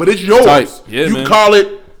island, but it's yours. Tight. Yeah, you man. call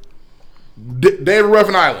it David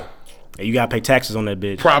Ruffin Island, Hey, you got to pay taxes on that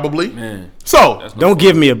bitch. probably. Man. So Don't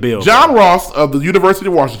give me a bill. John Ross of the University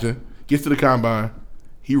of Washington gets to the Combine.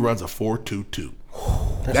 He runs a 4.22.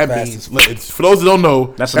 That means, look, for those that don't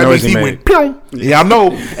know, That's that the noise means he he made. went pew. Yeah, I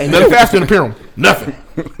know. Ain't nothing faster than pew. Nothing.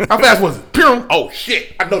 How fast was it? Pew. Oh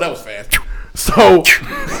shit! I know that was fast. So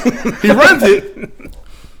he runs it.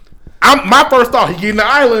 My first thought, he getting the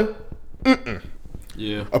island.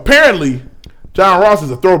 Yeah. Apparently, John Ross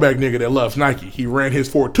is a throwback nigga that loves Nike. He ran his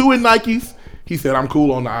 4.2 in Nikes. He said, "I'm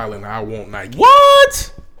cool on the island. I want Nike."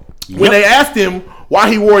 What? When they asked him why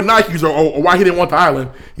he wore Nikes or why he didn't want the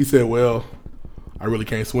island, he said, "Well, I really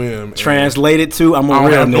can't swim. and Translated to, I'm I a don't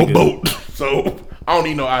real have no nigga. boat, so I don't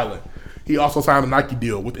need no island." He also signed a Nike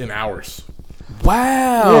deal within hours.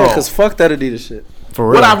 Wow. Yeah, because fuck that Adidas shit. For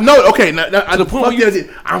real. But I've known. Okay, now To the point fuck where that.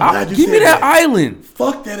 I'm glad you give said me that island.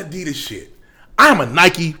 Fuck that Adidas shit. I'm a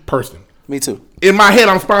Nike person. Me too. In my head,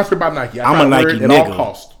 I'm sponsored by Nike. I'm try a to wear Nike it at all nigga.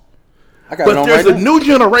 cost. I got it But on there's right a now. new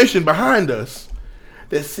generation behind us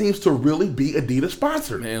that seems to really be Adidas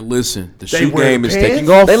sponsored. Man, listen. The They shoe wear game is pants. taking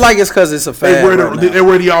off. They like it's because it's a They fad wear right now. they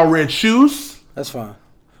wear the all red shoes That's fine.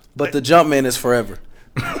 But the Jumpman is forever.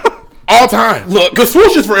 all time. Look, the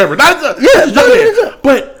swoosh is forever.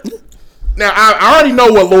 But now I already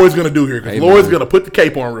know what Lloyd's gonna do here because Hey, Lloyd's man. gonna put the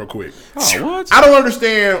cape on real quick. Oh, what? I don't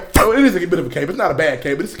understand. Oh, it is a bit of a cape. It's not a bad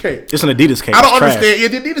cape, but it's a cape. It's an Adidas case. I don't It's trash. understand. Yeah,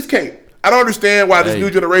 the Adidas cape. I don't understand why this Hey.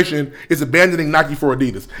 new generation is abandoning Nike for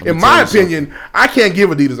Adidas. In tell my you something. opinion, I can't give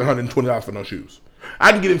Adidas $120 for no shoes.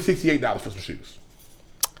 I can get him $68 for some shoes.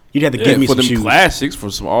 You'd have to Yeah, give me for some them shoes. classics, for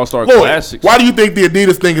some all-star Lloyd, classics. why do you think the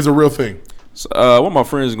Adidas thing is a real thing? So, one of my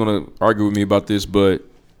friends is going to argue with me about this, but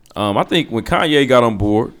I think when Kanye got on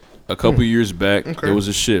board a couple years back, there was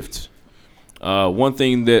a shift. One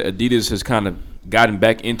thing that Adidas has kind of gotten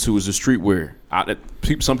back into is the streetwear.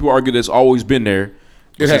 Some people argue that it's always been there.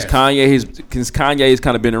 Since Kanye has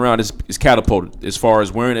kind of been around, it's catapulted as far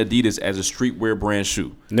as wearing Adidas as a streetwear brand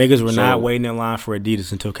shoe. Niggas were So- not waiting in line for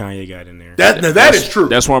Adidas until Kanye got in there. That is true.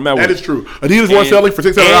 That's where I'm at with That it. is true. Adidas was And- selling for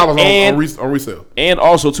 $600 and- on resale. And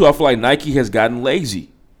also, too, I feel like Nike has gotten lazy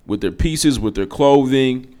with their pieces, with their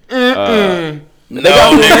clothing.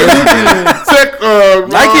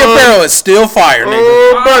 Nike apparel is still fire,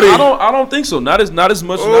 nigga. buddy. I don't think so. Not as much, not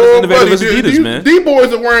as Oh, innovative buddy, as Adidas, man.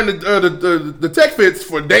 D-boys are wearing the tech fits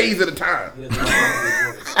for days at a time.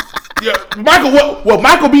 Yeah, Michael, what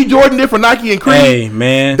Michael B. Jordan did for Nike and Creed, Hey,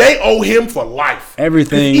 man. they owe him for life.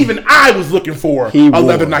 Everything 'Cause even I was looking for he a wore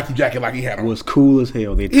leather Nike jacket like he had on. was cool as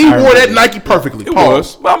hell. The He entire wore that movie. Nike perfectly. It Pause.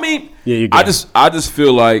 was. But I mean, Yeah, you're I good. just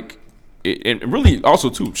feel like, and really also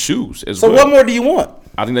too shoes as So well. what more do you want?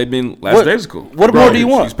 I think they've been lackadaisical. What more do you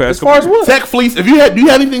want? These past As far as couple what? Tech fleece. Do you have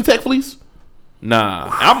anything tech fleece? Nah,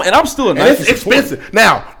 I'm still a And Nike it's supporter. expensive.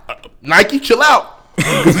 Now, Nike, chill out. These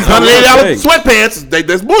I'm $180 saying. sweatpants,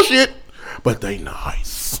 that's bullshit, but they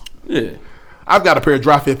nice. Yeah, I've got a pair of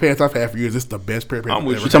dry fit pants I've had for years. It's the best pair of pants I'm I've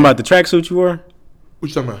with ever you. You talking about the tracksuit you wore? What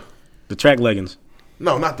you talking about? The track leggings.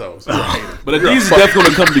 No, not those. But Adidas is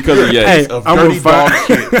definitely gonna come because of Ye. Hey, Of I'm dirty gonna dog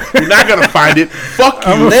shit. You're not gonna find it. Fuck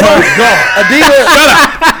you. They don't- Adidas.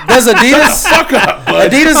 Shut up. Does Adidas? Fuck up,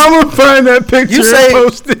 bud. Adidas. I'm gonna find that picture. You say and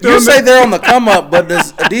post it on say the- they're on the come up, but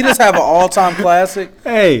does Adidas have an all time classic?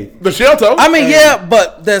 Hey, The shell toe. I mean, yeah,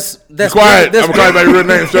 but that's Quiet. That's I'm gonna call you by your real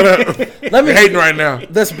name. Shut up. Let me You're hating right now.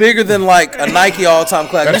 That's bigger than like a Nike all time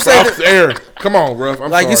classic. That's You say off the air. Come on, bro. I'm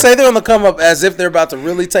like sorry. you say they're on the come up as if they're about to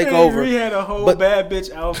really take over. He had a whole But- bad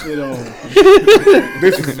bitch outfit on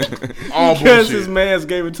This is all because his bullshit. man's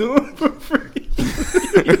gave it to him for free.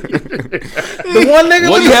 The one nigga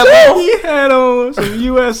What with do you the have shoes. on? He had on some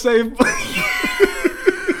USA.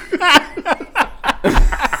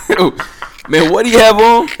 Man, what do you have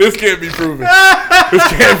on? This can't be proven. This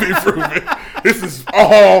can't be proven. This is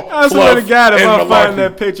all I swear to fluff God, if and I malarkey. find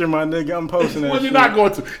that picture, my nigga, I'm posting that. Well, you're shit. not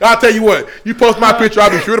going to. I'll tell you what. You post my picture, I'll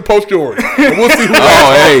be sure to post yours. And we'll see who Oh,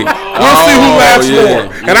 laughs. hey. We'll see who laughs yeah.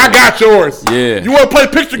 more. And I got yours. Yeah. You want to play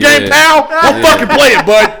picture game, Yeah. pal? We'll Yeah. fucking play it,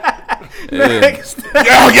 bud. Yeah.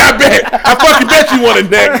 Yeah, I bet. I fucking bet you want it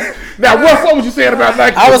next. Now, what was you saying about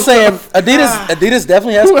Nike? I was saying Adidas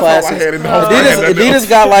definitely has Who else I classics. had in the whole thing? I had nothing Adidas else.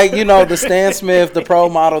 got like the Stan Smith, the Pro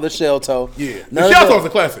Model, the shell toe. Yeah. None The of shell that- toe's a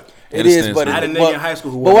classic. It is, but I had a nigga in high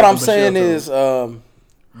school who wore but what nothing I'm but saying shell is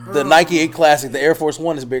the Nike 8 Classic, the Air Force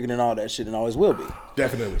One is bigger than all that shit and always will be.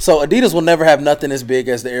 Definitely. So Adidas will never have nothing as big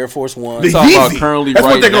as the Air Force One. The talking about Yeezy. currently That's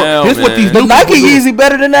right what they go. now, This what man. these The new Nike people do. Yeezy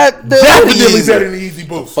better than that. The Definitely other Yeezy. better than the Yeezy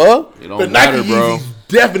Boost. Fuck. It don't The matter, Nike bro. Yeezy's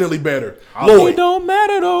definitely better. It Lloyd. don't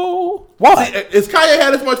matter though. Why? Is Kanye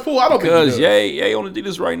had as much pull? I don't think he Because does. Ye on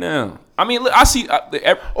Adidas right now. I mean, look, I see.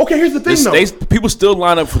 Okay, here's the thing, though. People still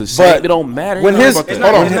line up for the same. But It don't matter. when You know his- about that. It's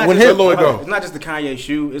Hold not- on. it's not When just- his Lloyd hold on. go. It's not just the Kanye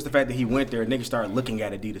shoe. It's the fact that he went there and niggas started looking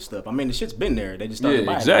at Adidas stuff. I mean, the shit's been there. They just started Yeah,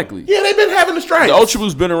 buying exactly. Yeah, they've been having the strikes. The Ultra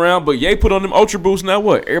Boost been around, but Ye put on them Ultra Boosts. Now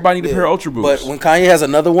what? Everybody need a pair of Ultra Boosts. But when Kanye has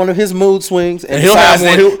another one of his mood swings and he'll have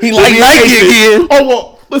decides one. that he He'll like be Nike racist. again. Oh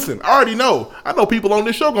well, listen. I already know. I know people on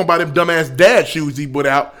this show gonna buy them dumbass dad shoes he put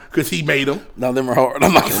out because he made them. No, them are hard.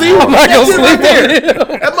 I'm not See, gonna that's it sleep right on there.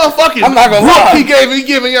 it. That motherfucking I'm not gonna rook lie. he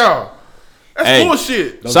giving y'all. That's Hey.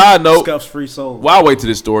 bullshit. Side note, Scuffs free soul. well, I'll wait to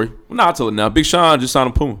this story. Well, nah, I'll tell it now. Big Sean just signed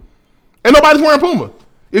a Puma. And nobody's wearing Puma.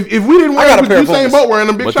 If we didn't I wear got a them, pair with of Usain Pumas. Bolt wearing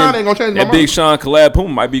them, Big But Sean then- ain't gonna change my that Big mind. Sean collab Puma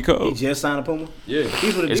might be He cold. just signed a Puma. Yeah,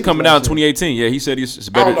 He's with it's Adidas coming out in last year. 2018. Yeah, he said it's I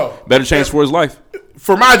don't better, know. better chance for his life.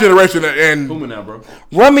 For my generation, and Puma now, bro.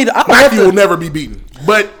 Run me. I Nike will don't never be beaten.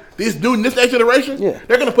 But this dude in this next generation, Yeah.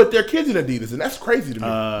 they're gonna put their kids in Adidas, and that's crazy to me.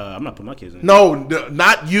 I'm not putting my kids in. No,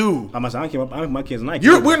 not you. I don't my kids in Nike.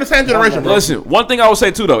 We're in the same generation, bro. Listen, one thing I would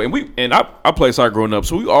say too though, and I played soccer growing up,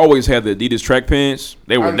 so we always had the Adidas track pants.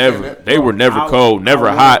 They were understand never, that. they were never cold, never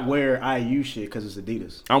I hot. Wear IU shit because it's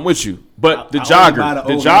Adidas. I'm with you, but the I only buy jogger, the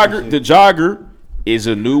the old jogger, Nike the shit. jogger is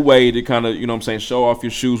a new way to kind of, you know what I'm saying, show off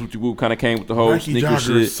your shoes. What you kind of came with the whole Nike sneaker jogger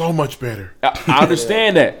shit. is so much better. I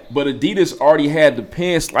understand that, but Adidas already had the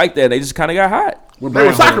pants like that. They just kind of got hot. They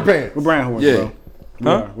were soccer pants. We're brand horse, Yeah.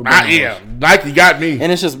 bro. Huh? We're brand horse. Yeah, Nike got me.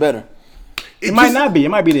 and it's just better. It might not be. It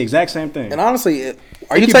might be the exact same thing. And honestly, are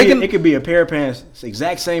It you could taking? Be, it could be a pair of pants, it's the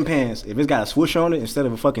exact same pants. If it's got a swoosh on it instead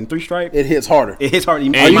of a fucking 3-stripe, It hits harder. it hits hard.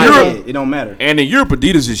 And It Europe- it don't matter. And in Europe,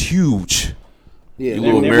 Adidas is huge. Yeah, You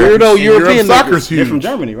little they're Americans. weirdo European soccer's niggas. They're from huge.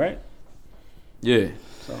 Germany, right? Yeah.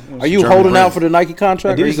 Are you German holding brand. out for the Nike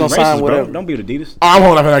contract, or are Adidas you is gonna racist, sign bro. whatever? Don't be with Adidas. I'm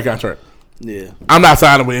holding up for that contract. Yeah. I'm not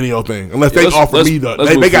signing with any old thing unless they Let's- offer let's- me the.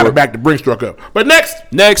 let's They move got forward. it back to Brinks truck up. But next,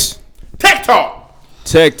 Next, Tech Talk.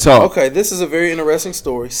 Tech Talk. Okay, this is a very interesting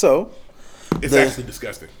story. So, It's actually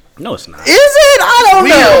disgusting. No, it's not. is it? I don't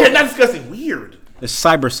Weird. know. Okay, not disgusting. Weird. It's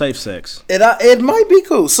cyber safe sex. It might be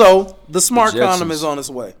cool. So the smart The Jetsons. condom is on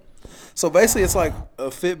its way. So basically, it's like a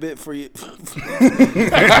Fitbit for you.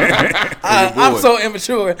 I'm so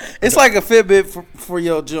immature. It's like a Fitbit for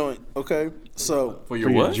your joint. Okay, so For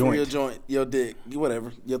your what? for your joint, your dick,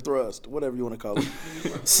 whatever, your thrust, whatever you want to call it.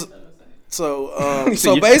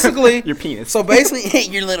 So basically, Your penis. So basically,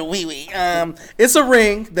 your little wee wee. It's a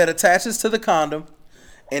ring that attaches to the condom,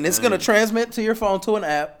 and it's gonna transmit to your phone to an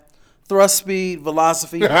app. Thrust speed,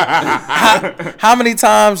 velocity, how many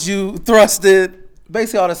times you thrusted,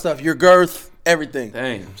 basically all that stuff. Your girth, everything.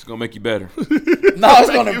 Dang, it's gonna make you better. No, it's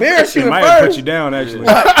gonna embarrass you It at might put first. you down, actually.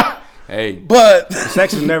 Hey, But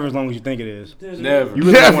Sex is never as long as you think it is. never. You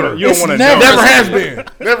really Never. don't It's want to never- know. Never has been.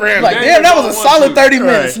 Never has like, been. damn, that was a solid 30 Right.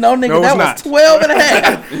 minutes. No, nigga, No, that it's was not. 12 and a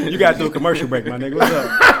half. You got to do a commercial break, my nigga. What's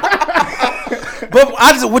up?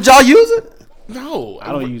 But would y'all use it? No.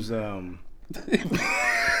 I don't use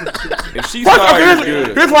If she Fuck, started, okay, it's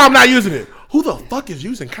good. here's why I'm not using it. Who the fuck is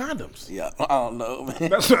using condoms? Yeah, I don't know, man.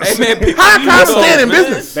 Hey man, people How use condoms those, stand in man.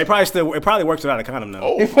 business? They probably it probably works without a condom though.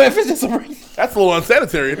 Oh, If it's just a ring. that's a little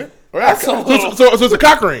unsanitary, isn't it? That's a little- So it's a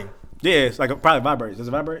cock ring. Yeah, it's like probably vibrates. Does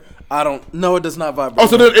it vibrate? I don't. No, it does not vibrate. Oh,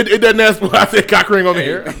 so it doesn't ask when I said cock ring on the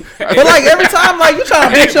air. But like every time, like you trying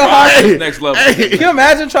to beat your high. Hey, Next level. hey, Can you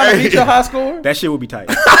imagine trying to beat your high score? That shit would be tight.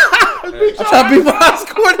 I'm trying to beat my high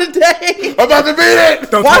score today. I'm about to beat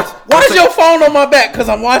it. Why is your phone on my back? Because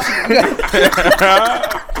I'm watching.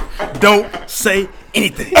 Don't say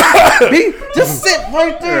anything. Just sit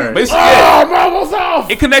right there. But it's, I'm almost off.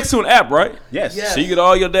 it connects to an app, right? Yes. Yes. So you get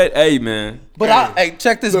all your data. Hey man, But hey,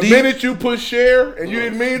 check this. The minute you push share and you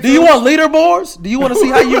didn't mean to. Do you want leaderboards? Do you want to see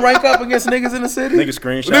how you rank up against niggas in the city? Nigga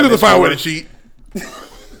screenshot. Niggas will that find a way shit. to cheat.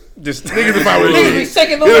 Just Niggas will find a way Niggas to be cheat.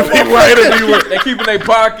 shaking the It'll little be right. It'll be they keep in their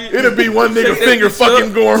pocket. It'll be one nigga Shake that finger bitch fucking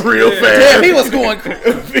up. going real Damn, fast. he was going.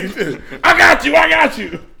 I got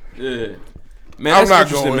you. Yeah. Man, I'm that's not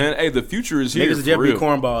interesting, going. man. Hey, the future is here. niggas For just be real.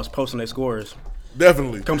 cornballs posting their scores.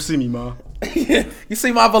 Definitely. Come see me, ma. You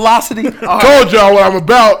see my velocity? All right. Told y'all what I'm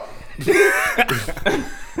about.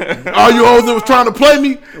 All you hoes that was trying to play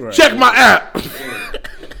me, check my app.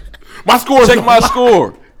 My score is Check my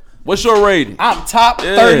score. What's your rating? I'm top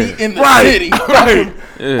Yeah. 30 in the Right. city. Right.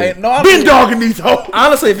 Hey, no, I Been mean, dogging these hoes.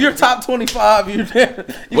 honestly, if you're top 25, you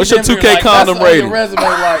What's your damn near 2K condom that's on your rating? resume,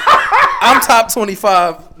 like, I'm top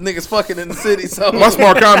 25 niggas fucking in the city. So My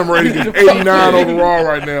smart condom rating is 89 overall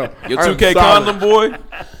right now. Your I'm 2K solid. condom boy?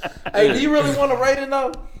 Hey, do you really want to rate it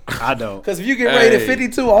though? I don't. Because if you get rated Hey.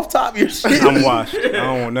 52 off top, you're shit. I'm washed. I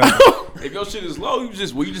don't want nothing. If your shit is low, you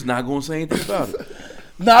just not gonna say anything about it.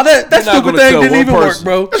 Nah, that You're not stupid gonna thing tell didn't one even person.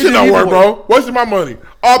 work, bro. That shit don't work, bro. Wasting my money.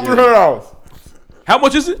 All $300. How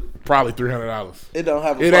much is it? Probably $300. It don't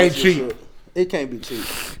have. A It price ain't for cheap. shit. It can't be cheap.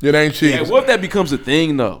 It ain't cheap. Yeah, what if that becomes a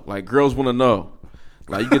thing though? Like girls want to know.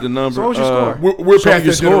 Like you get the number. So what's your score? We're Show me past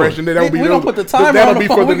your that score. generation. That would be We gonna put the timer that'll on the be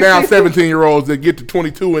phone. for the We can now see. 17-year-olds that get to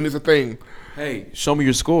 22 and it's a thing. Hey, show me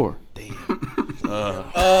your score.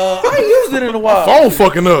 I ain't used it in a while. Phone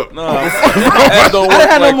fucking up. That don't I work didn't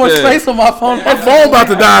have like no more that. space on my phone. My phone about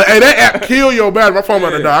to die. Hey, that app kill your battery. My phone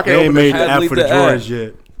about to die. I They can't ain't open made it. the Had to app leave for the the drawers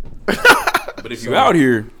yet. But if you out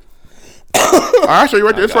here, I'll show you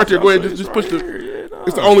right there. It's right there. Go ahead. Just push the.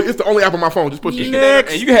 It's the only app on my phone. Just push it.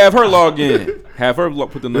 and you can have her log in. Have her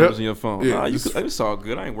put the numbers in your phone. Yeah. Nah, it's all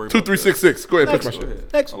good. I ain't worried about 2366. Go ahead. Push my shit.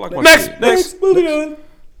 that. Next. I like my Next. shit. Next. Moving on.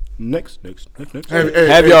 Next. Hey,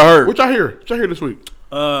 Have y'all heard? What y'all hear? What y'all hear this week?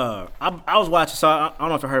 I was watching. So I don't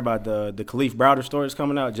know if you heard about the Khalif Browder story that's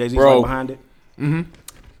coming out. Jay-Z's Bro. like behind it. Mm-hmm.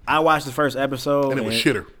 I watched the first episode And it was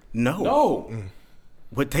shitter. No.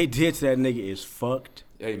 What they did to that nigga is fucked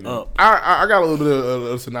Hey, man. up. I got a little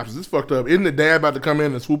bit of synopsis. It's fucked up. Isn't the dad about to come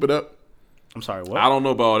in and swoop it up? I'm sorry. What? I don't know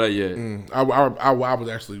about all that yet. I was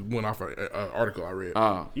actually went off an article I read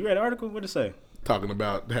You read the article? What'd it say? talking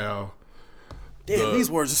about how Damn, these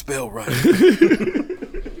words are spelled right.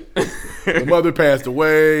 the mother passed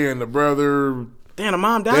away and the brother Damn, the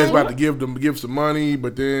mom they was died. about to give some money,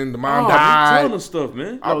 but then the mom Oh, telling died. us stuff,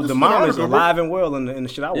 man. Oh, the mom is alive and well in the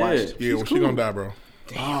shit I watched. Yeah, well, she gonna die, bro.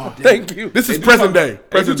 Thank you. This is present day. They do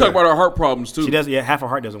Present talk day. about her heart problems too. She does. Yeah, half her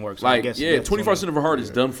heart doesn't work. So I Like, guess yeah, 25% of her heart is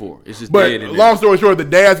done for. It's just But dead. in long there. story short, the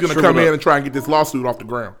dad's gonna Shrivel come in up. and try and get this lawsuit off the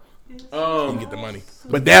ground. And get the money.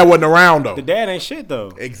 But dad wasn't around though. The dad ain't shit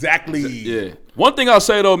though. Exactly. Yeah. One thing I'll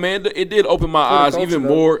say though, man, it did open my eyes even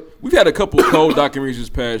more. We've had a couple of cold documentaries this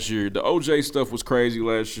past year. The OJ stuff was crazy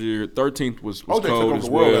last year. 13th was OJ took cold over as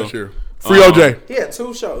the world well. last year. Free OJ. He had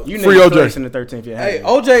 2 shows. You Free niggas OJ. flex in the 13th yet. Hey,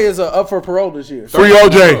 OJ is up for parole this year. Free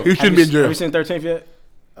OJ. He shouldn't be in Have jail. you seen 13th yet?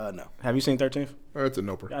 No. Have you seen 13th? That's a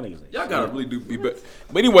noper. Y'all niggas. Y'all gotta really do be better.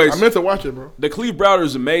 But anyways, I meant to watch it, bro. the Khalif Browder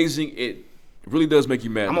is amazing. It really does make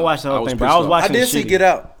you mad. I'm gonna watch the whole thing, but I pissed was off. I watching. did the see shitty. Get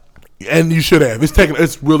Out. And you should have.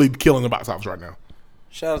 It's really killing the box office right now.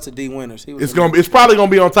 Shout out to D Winters. He was It's probably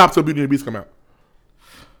gonna be on top till Beauty and the Beast come out.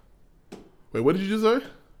 Wait, what did you just say?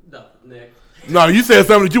 No, next. No, you said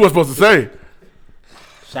something that you weren't supposed to say.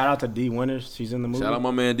 Shout out to D Winters. She's in the movie. Shout out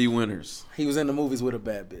my man D Winters. He was in the movies with a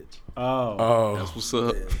bad bitch. Oh. That's what's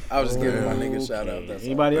up. I was just giving my nigga a shout out. That's all.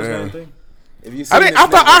 Anybody else got Yeah. anything? If you seen I this thought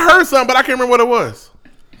nigga- I heard something, but I can't remember what it was.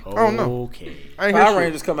 I don't know. Okay. I ain't hear Power shit.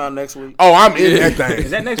 Rangers come out next week. Oh, I'm in that thing.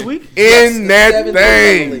 Is that next week? In that 7th, I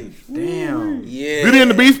thing. believe. Damn. Yeah. Beauty and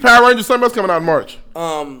the Beast, Power Rangers, something else coming out in March. I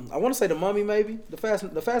want to say The Mummy maybe. The Fast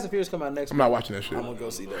and Furious come out next I'm week. not watching that shit. I'm gonna go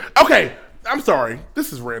see that. Okay, I'm sorry.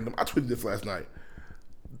 This is random. I tweeted this last night.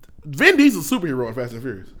 Vin Diesel's a superhero in Fast and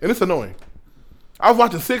Furious, and it's annoying. I was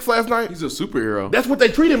watching 6 last night. He's a superhero. That's what they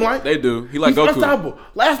treat him like. They do. He like He's Goku. unstoppable.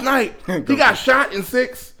 Last night, he got shot in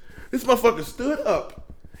 6. This motherfucker stood up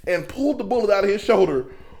and pulled the bullet out of his shoulder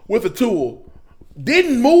with a tool.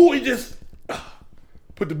 Didn't move. He just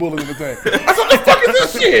put the bullet in the thing. I said, what the fuck is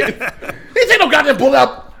this shit? He said, no goddamn bullet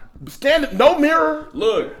out. Standing, no mirror.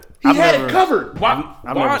 Look. He had it covered.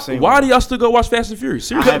 Why do y'all still go watch Fast and Furious?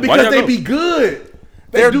 Seriously, Because they be good.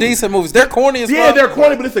 They're decent movies. They're corny as fuck. Yeah, they're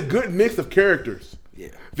corny, but it's a good mix of characters. Yeah.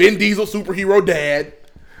 Vin Diesel, superhero dad.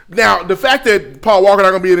 Now, the fact that Paul Walker not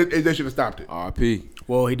going to be in it, they should have stopped it. R.I.P.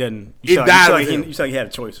 Well, he didn't. It died with him. You said he had a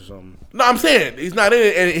choice or something. No, I'm saying he's not in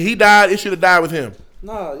it, and he died. It should have died with him.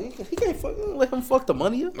 Nah, he can't let him fuck the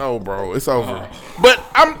money up. No, bro, it's over. But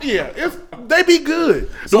they be good.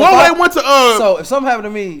 The one I went to. So if something happened to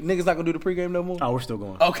me, niggas not gonna do the pregame no more. Oh, we're still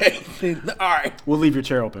going. Okay, all right. We'll leave your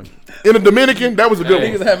chair open. In the Dominican, that was a good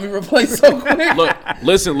Niggas one. have me replaced so quick. Look,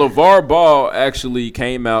 listen, LeVar Ball actually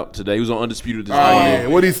came out today. He was on Undisputed this Yeah.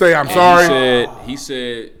 morning. What did he say? I'm And sorry. He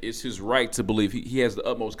said it's his right to believe. He has the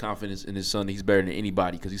utmost confidence in his son. He's better than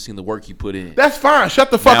anybody because he's seen the work he put in. That's fine. Shut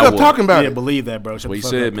the fuck Now up what? talking about Yeah, it. believe that, bro. That's what he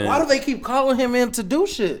said, man. Why do they keep calling him in to do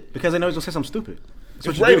shit? Because they know he's gonna say something stupid. That's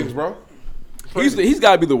It's what you ratings, do. bro. He's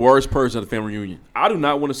got to be the worst person at the family reunion. I do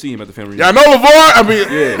not want to see him at the family Y'all reunion. know LeVar? I mean,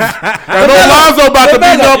 y'all know Lonzo about to be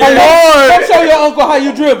number Come one. show your uncle how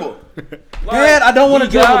you dribble. Dad, I don't want to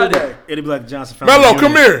he got dribble it. today. It'd be like the Johnson family. Melo, reunion.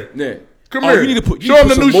 come here. Yeah. Come Oh, here. you need to put- you Show need him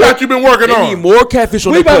to the put new some more- shot you've been working They on. need more catfish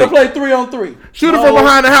on We their about to plate. play 3-on-3. Shoot it from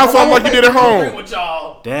behind the house on like you did at home.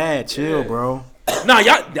 Dad, chill, bro. Nah,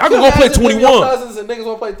 y'all can go play 21. Cousins and niggas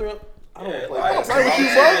want to play 3. I don't want to play. Play with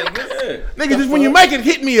you, bro. Nigga, just when you make it,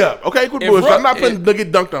 hit me up. Okay, quit bullshit. I'm not putting to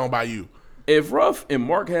get dunked on by you. If Ruff and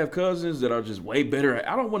Mark have cousins that are just way better,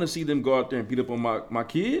 I don't want to see them go out there and beat up on my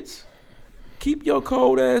kids. Keep your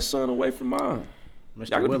cold ass son away from mine. Y'all Mr.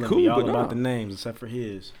 gonna Willen be be cool, all but about nah. the names except for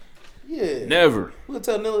his. Yeah. Never. We'll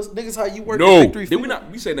tell niggas how you work at No. Victory Did we Field.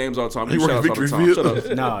 not? We say names all the time. He We work shout at outs all the Victory time. Field.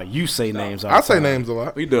 Shut up. Nah, you say names all I the say time. names a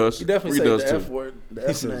lot. He does. You definitely He say does the F too. word. The He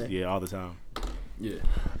F says, name. yeah, all the time. Yeah.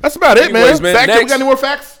 That's about it, Anyways, man. man, Fact check. We next. got any more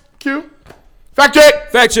facts? Q? Fact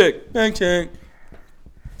check. Fact check. Thank you.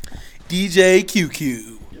 DJ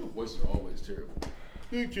QQ. Your voice is always terrible.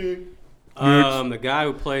 The guy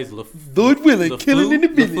who plays Lord willing, killing in the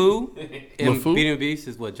village. in LeFou? Beauty and the Beast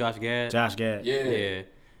is what, Josh Gad? Josh Gad. Yeah.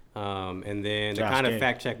 And then to Josh kind of Gad.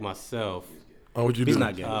 fact check myself, Oh, what you He's do?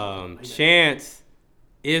 not gay. Chance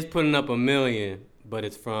is putting up $1 million, but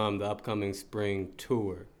it's from the upcoming spring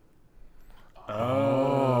tour.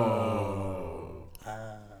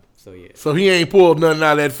 So yeah, So he ain't pulled nothing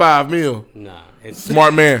out of that $5 million. nah, it's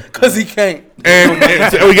Smart man. Because he can't. And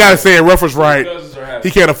we gotta say it. Ruff was right.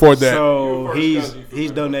 He can't afford that. So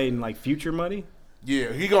he's donating like future money.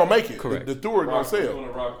 Yeah, he gonna make it. Correct. The tour gonna sell. The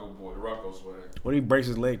Rocco swag. What if he breaks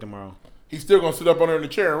his leg tomorrow? He's still gonna sit up on there in the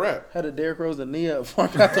chair and rap. Had a Derrick Rose and knee up. Farm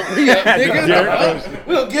out the re-up, nigga.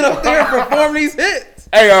 We'll get up there and perform these hits.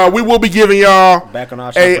 Hey, we will be giving y'all Back on our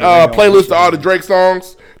a show for the radio playlist show. of all the Drake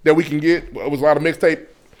songs that we can get. It was a lot of mixtape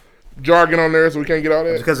jargon on there, so we can't get all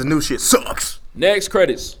that. Because the new shit sucks. Next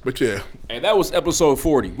credits. But yeah, And that was episode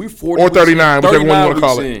 40. We 40 Or 39, whichever one you wanna weeks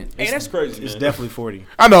call it. in. Hey, that's crazy, It's man. definitely 40.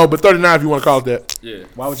 I know, but 39 if you want to call it that. Yeah.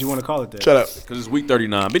 Why would you want to call it that? Shut up. Because it's week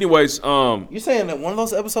 39. But anyways, You saying that one of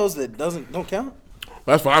those episodes that don't count?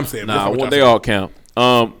 That's what I'm saying. nah, That's what well, y'all they saying.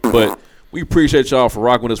 all count. But we appreciate y'all for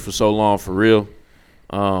rocking with us for so long, for real.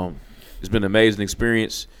 It's been an amazing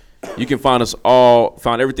experience. You can find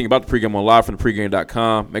everything about the pregame on live from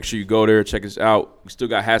thepregame.com. Make sure you go there, check us out. We still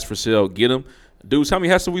got hats for sale. Get them. Dudes, how many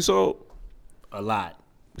hats have we sold? A lot.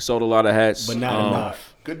 We sold a lot of hats. But not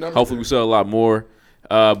enough. Good number. Hopefully we sell a lot more.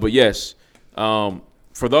 But yes,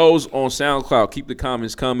 for those on SoundCloud, keep the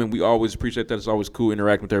comments coming. We always appreciate that. It's always cool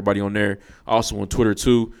interacting with everybody on there. Also on Twitter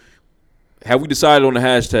too. Have we decided on the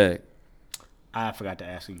hashtag? I forgot to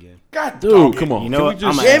ask again. God, Dude, come on. You know Can we what?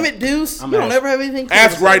 just I'm Damn it, Deuce. I'm You don't ask- ever have anything clear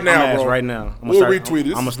Ask to say. right I'm now, gonna ask bro. right now. We'll retweet it.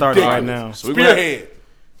 I'm gonna start it right now. So we gonna have- Spearhead.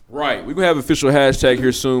 Right. We're going to have an official hashtag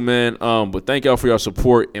here soon, man. But thank y'all for your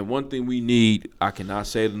support. And one thing we need, I cannot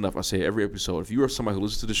say it enough. I say it every episode. If you are somebody who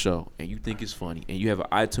listens to the show and you think it's funny and you have an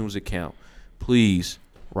iTunes account, please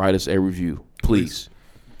write us a review. Please.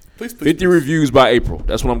 Please, 50 reviews by April.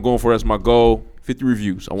 That's what I'm going for. That's my goal. 50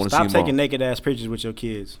 reviews. I want to see Stop them all. taking naked ass pictures with your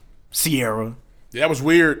kids. Sierra. Yeah, that was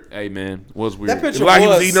weird. Hey, man. It was weird. That It picture was like he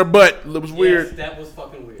was was eating her butt. It was weird. Yes, that was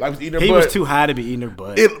fucking weird. Like he was eating her He butt. was too high to be eating her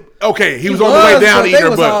butt. Okay, he was on the way down but eating they her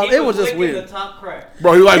was butt. all- It was just licking weird. The top crack.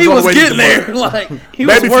 Bro, he He on was the way to getting eat the there. butt. Like he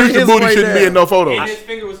was Maybe working future his booty way shouldn't be down. in no photos. And his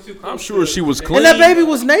finger was too close. I'm sure she was clean. And that baby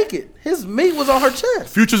was naked. His meat was on her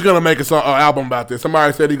chest. Future's gonna make an album about this.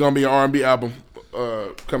 Somebody said he's gonna be an R&B album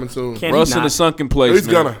coming soon. Can Russ he in the not? sunken place,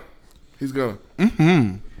 man. He's gonna.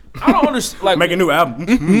 I don't understand. Like, Make a new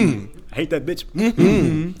album. I hate that bitch.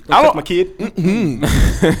 I I don't- my kid.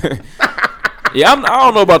 Yeah, I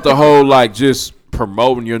don't know about the whole like just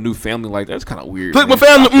promoting your new family like that's kind of weird. Click my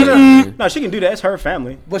man. family. No, she can do that. It's her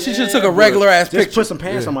family. But she should have took a regular ass Just picture. put some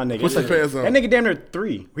pants on my nigga. Put some pants on. That nigga damn near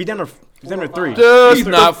 3. He's damn near 3. Just He's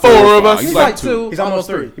the not 4 of 5. us. He's like 2. He's almost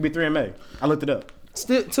 3. He'll be 3 in May. I looked it up.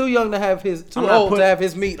 Still too young to have his. Too I'm not old put- to have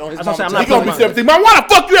his meat on his. That's what I'm mama's saying, I'm He not table. gonna be 17. Man, why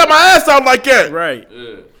the fuck you have my ass out like that? Right.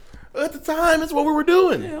 At the time, that's what we were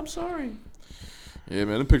doing. Yeah, I'm sorry. Yeah,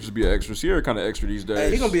 man, them pictures be extra. Sierra kind of extra these days.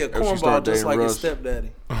 Hey, he gonna be a Ever she cornball started just dating like his Russ.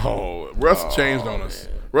 stepdaddy. Oh, Russ changed on us.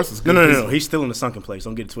 Russ is No, good. He's still in the sunken place.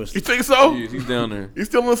 Don't get it You twisted. think so? He's down there. He's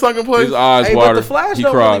still in the sunken place? His eyes Hey, water. but the Flash He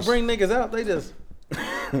don't cries. really bring niggas out. They just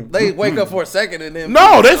they wake up for a second and then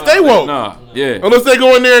No, they stay woke. Nah, yeah. Unless they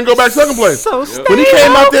go in there and go back second place. So When he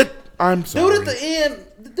came out there, I'm sorry. dude at the end,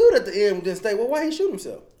 the dude at the end didn't stay. Well, why he shoot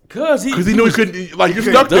himself? Because Because he knew he couldn't, like, you're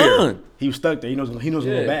stuck there. done. He was stuck there. He knows to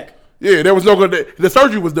go back. Yeah, there was no good. The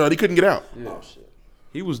surgery was done. He couldn't get out. Oh shit!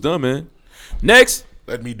 He was done, man. Next.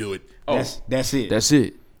 Let me do it. That's it. That's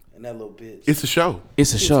it. And that little bitch. It's a show.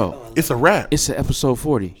 It's a show. It's a rap. It's an episode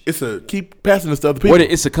 40. It's a keep passing this to other people. Where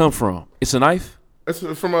did it's a come from? It's a knife? It's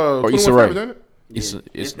from Or 21 Issa Rae? Savage, ain't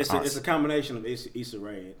it? It's a combination of Issa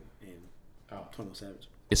Rae and 21 Savage.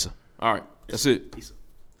 It's a. All right. That's it.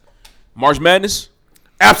 March Madness.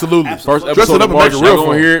 Absolutely. First Dress episode it up of and March. make it Y'all real gonna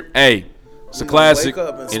fun. hear it. Hey, it's a classic. wake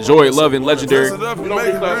up and Enjoy it, smoke love it, some legendary. We don't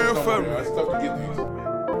get classics on there. It's tough to get these.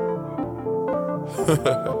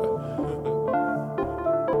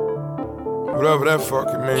 Whatever that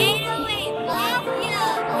fucking means.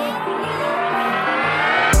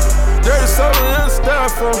 Dirty soda in the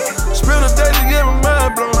styrofoam. Spend a day to get my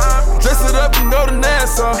mind blown. Dress it up and go to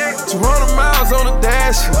Nassau. 200 miles on the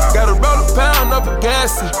dash. Gotta roll a pound up a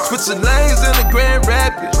gas. Switching lanes in the Grand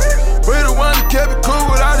Rapids. We the one that kept it cool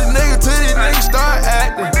with all these niggas till these niggas start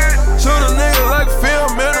acting. Shoot a nigga like a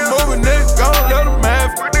film in a movie, nigga, gon' let them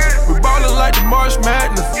have it. We ballin' like the March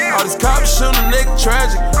Madness. All these cops shoot a nigga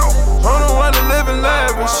tragic. I'm the one that live in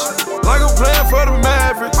lavish, like I'm playing for the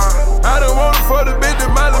Mavericks. I don't want it for the bitch that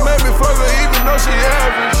might have made me fuck her even though she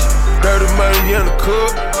average. Dirty money in the cook,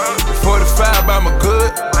 45 by my good.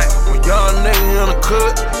 When young nigga in the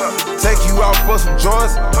cook, take you out for some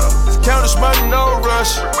joints. Count this money, no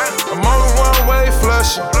rush. I'm on the one-way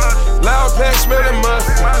flushing. Loud pack smelling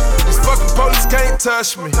mustard. These fucking police can't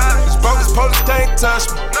touch me. These bogus police can't touch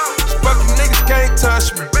me. These fucking niggas can't touch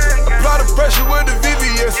me. Apply the pressure with the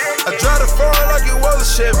VVS. I drive the foreign like it was a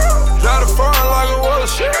Chevy. Drive the foreign like it was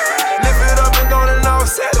a Chevy. Lift it up and go and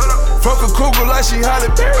offset it. Fuck a cougar like she Halle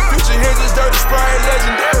Berry. Future hinges, dirty Sprite,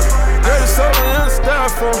 legendary. Dirty soda in the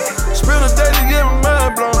styrofoam. Spend a day to get my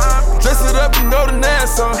mind blown. Dress it up and go to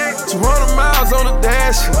Nassau. 200 miles on the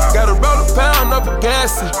dash. Gotta roll a pound up a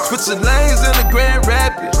gas. Switching lanes in the Grand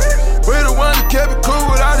Rapids. We the one that kept it cool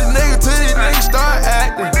with all these niggas till these niggas start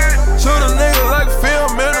acting. Shoot a nigga like a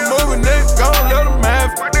film in a movie, nigga, gon' let them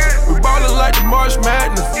have it. We ballin' like the March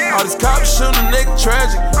Madness. All these cops shoot a nigga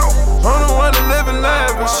tragic. I'm the one that live in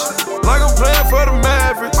lavish, like I'm playing for the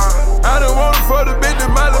Mavericks. I don't want it for the bitch that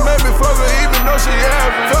might have made me fuck her even though she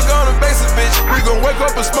average. Fuck on the basic bitch, we gon' wake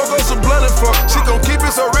up and smoke on some blunt and fuck. She gon' keep it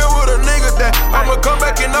so real with a nigga that I'ma come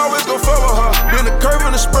back and always gon' fuck with her. Been a curve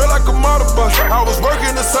in the spur like a motor bus. I was working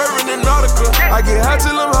and serving in Nautica. I get high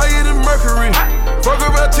till I'm higher than Mercury. Fuck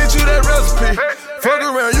around, teach you that recipe. Fuck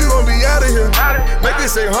around, you gon' be out of here. Make it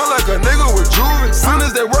say huh like a nigga with juvie. Soon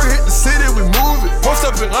as that work hit the city, we move it. Post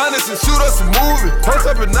up in Honest and shoot us a movie. Post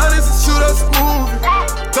up in Honest and shoot us a movie.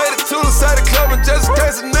 Take it to the side of the club and just in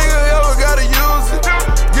case a nigga ever gotta use it.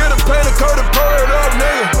 Get a paint a coat and pour it up,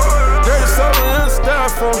 nigga. Dirty soda in the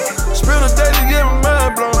styrofoam. Spend a day to get my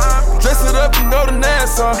mind blown. Dress it up and go to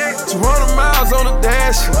Nassau. 200 miles on the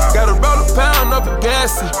dash. Gotta roll a pound up a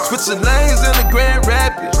gas. Switching lanes in the Grand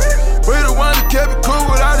Rapids. We the one that kept it cool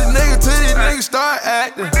with all these niggas till these niggas start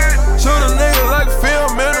acting. Shoot a nigga like a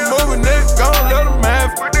film in a movie, nigga, gon' let them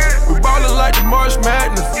have it. We ballin' like the March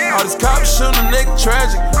Madness. All these cops shoot a nigga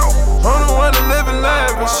tragic. I'm the one that live in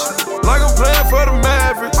lavish, like I'm playing for the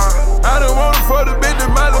Mavericks. I don't want it for the bitch that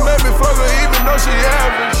might have made me fuck her even though she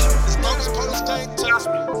average. These bogus police can't touch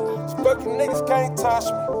me. These fucking niggas can't touch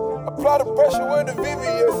me. Apply the pressure with the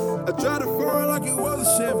VVS. I drive the foreign like it was a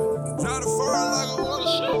Chevy. Drive the foreign like it was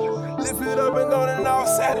a Chevy. Lift it up and go and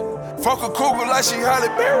offset it. Fuck a cougar like she Halle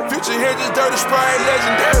Berry. Future hinges, dirty Sprite,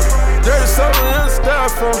 legendary. Dirty soda in the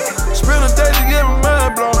styrofoam. Spend a day to get my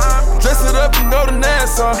mind blown. Dress it up and go to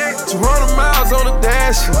Nassau. 200 miles on the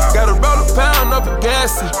dash. Gotta roll a pound up a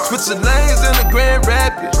gas. Switching lanes in the Grand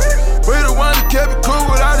Rapids. We the one that kept it cool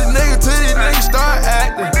with all these niggas till these niggas start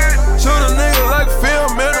acting. Shoot a nigga like a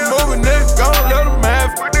film in a movie, nigga, gon' let them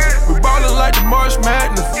have it. We ballin' like the March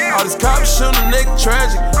Madness. All these cops shoot a nigga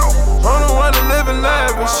tragic. I'm the one that living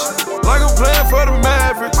lavish, like I'm playing for the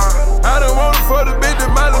Mavericks. I don't want it for the bitch.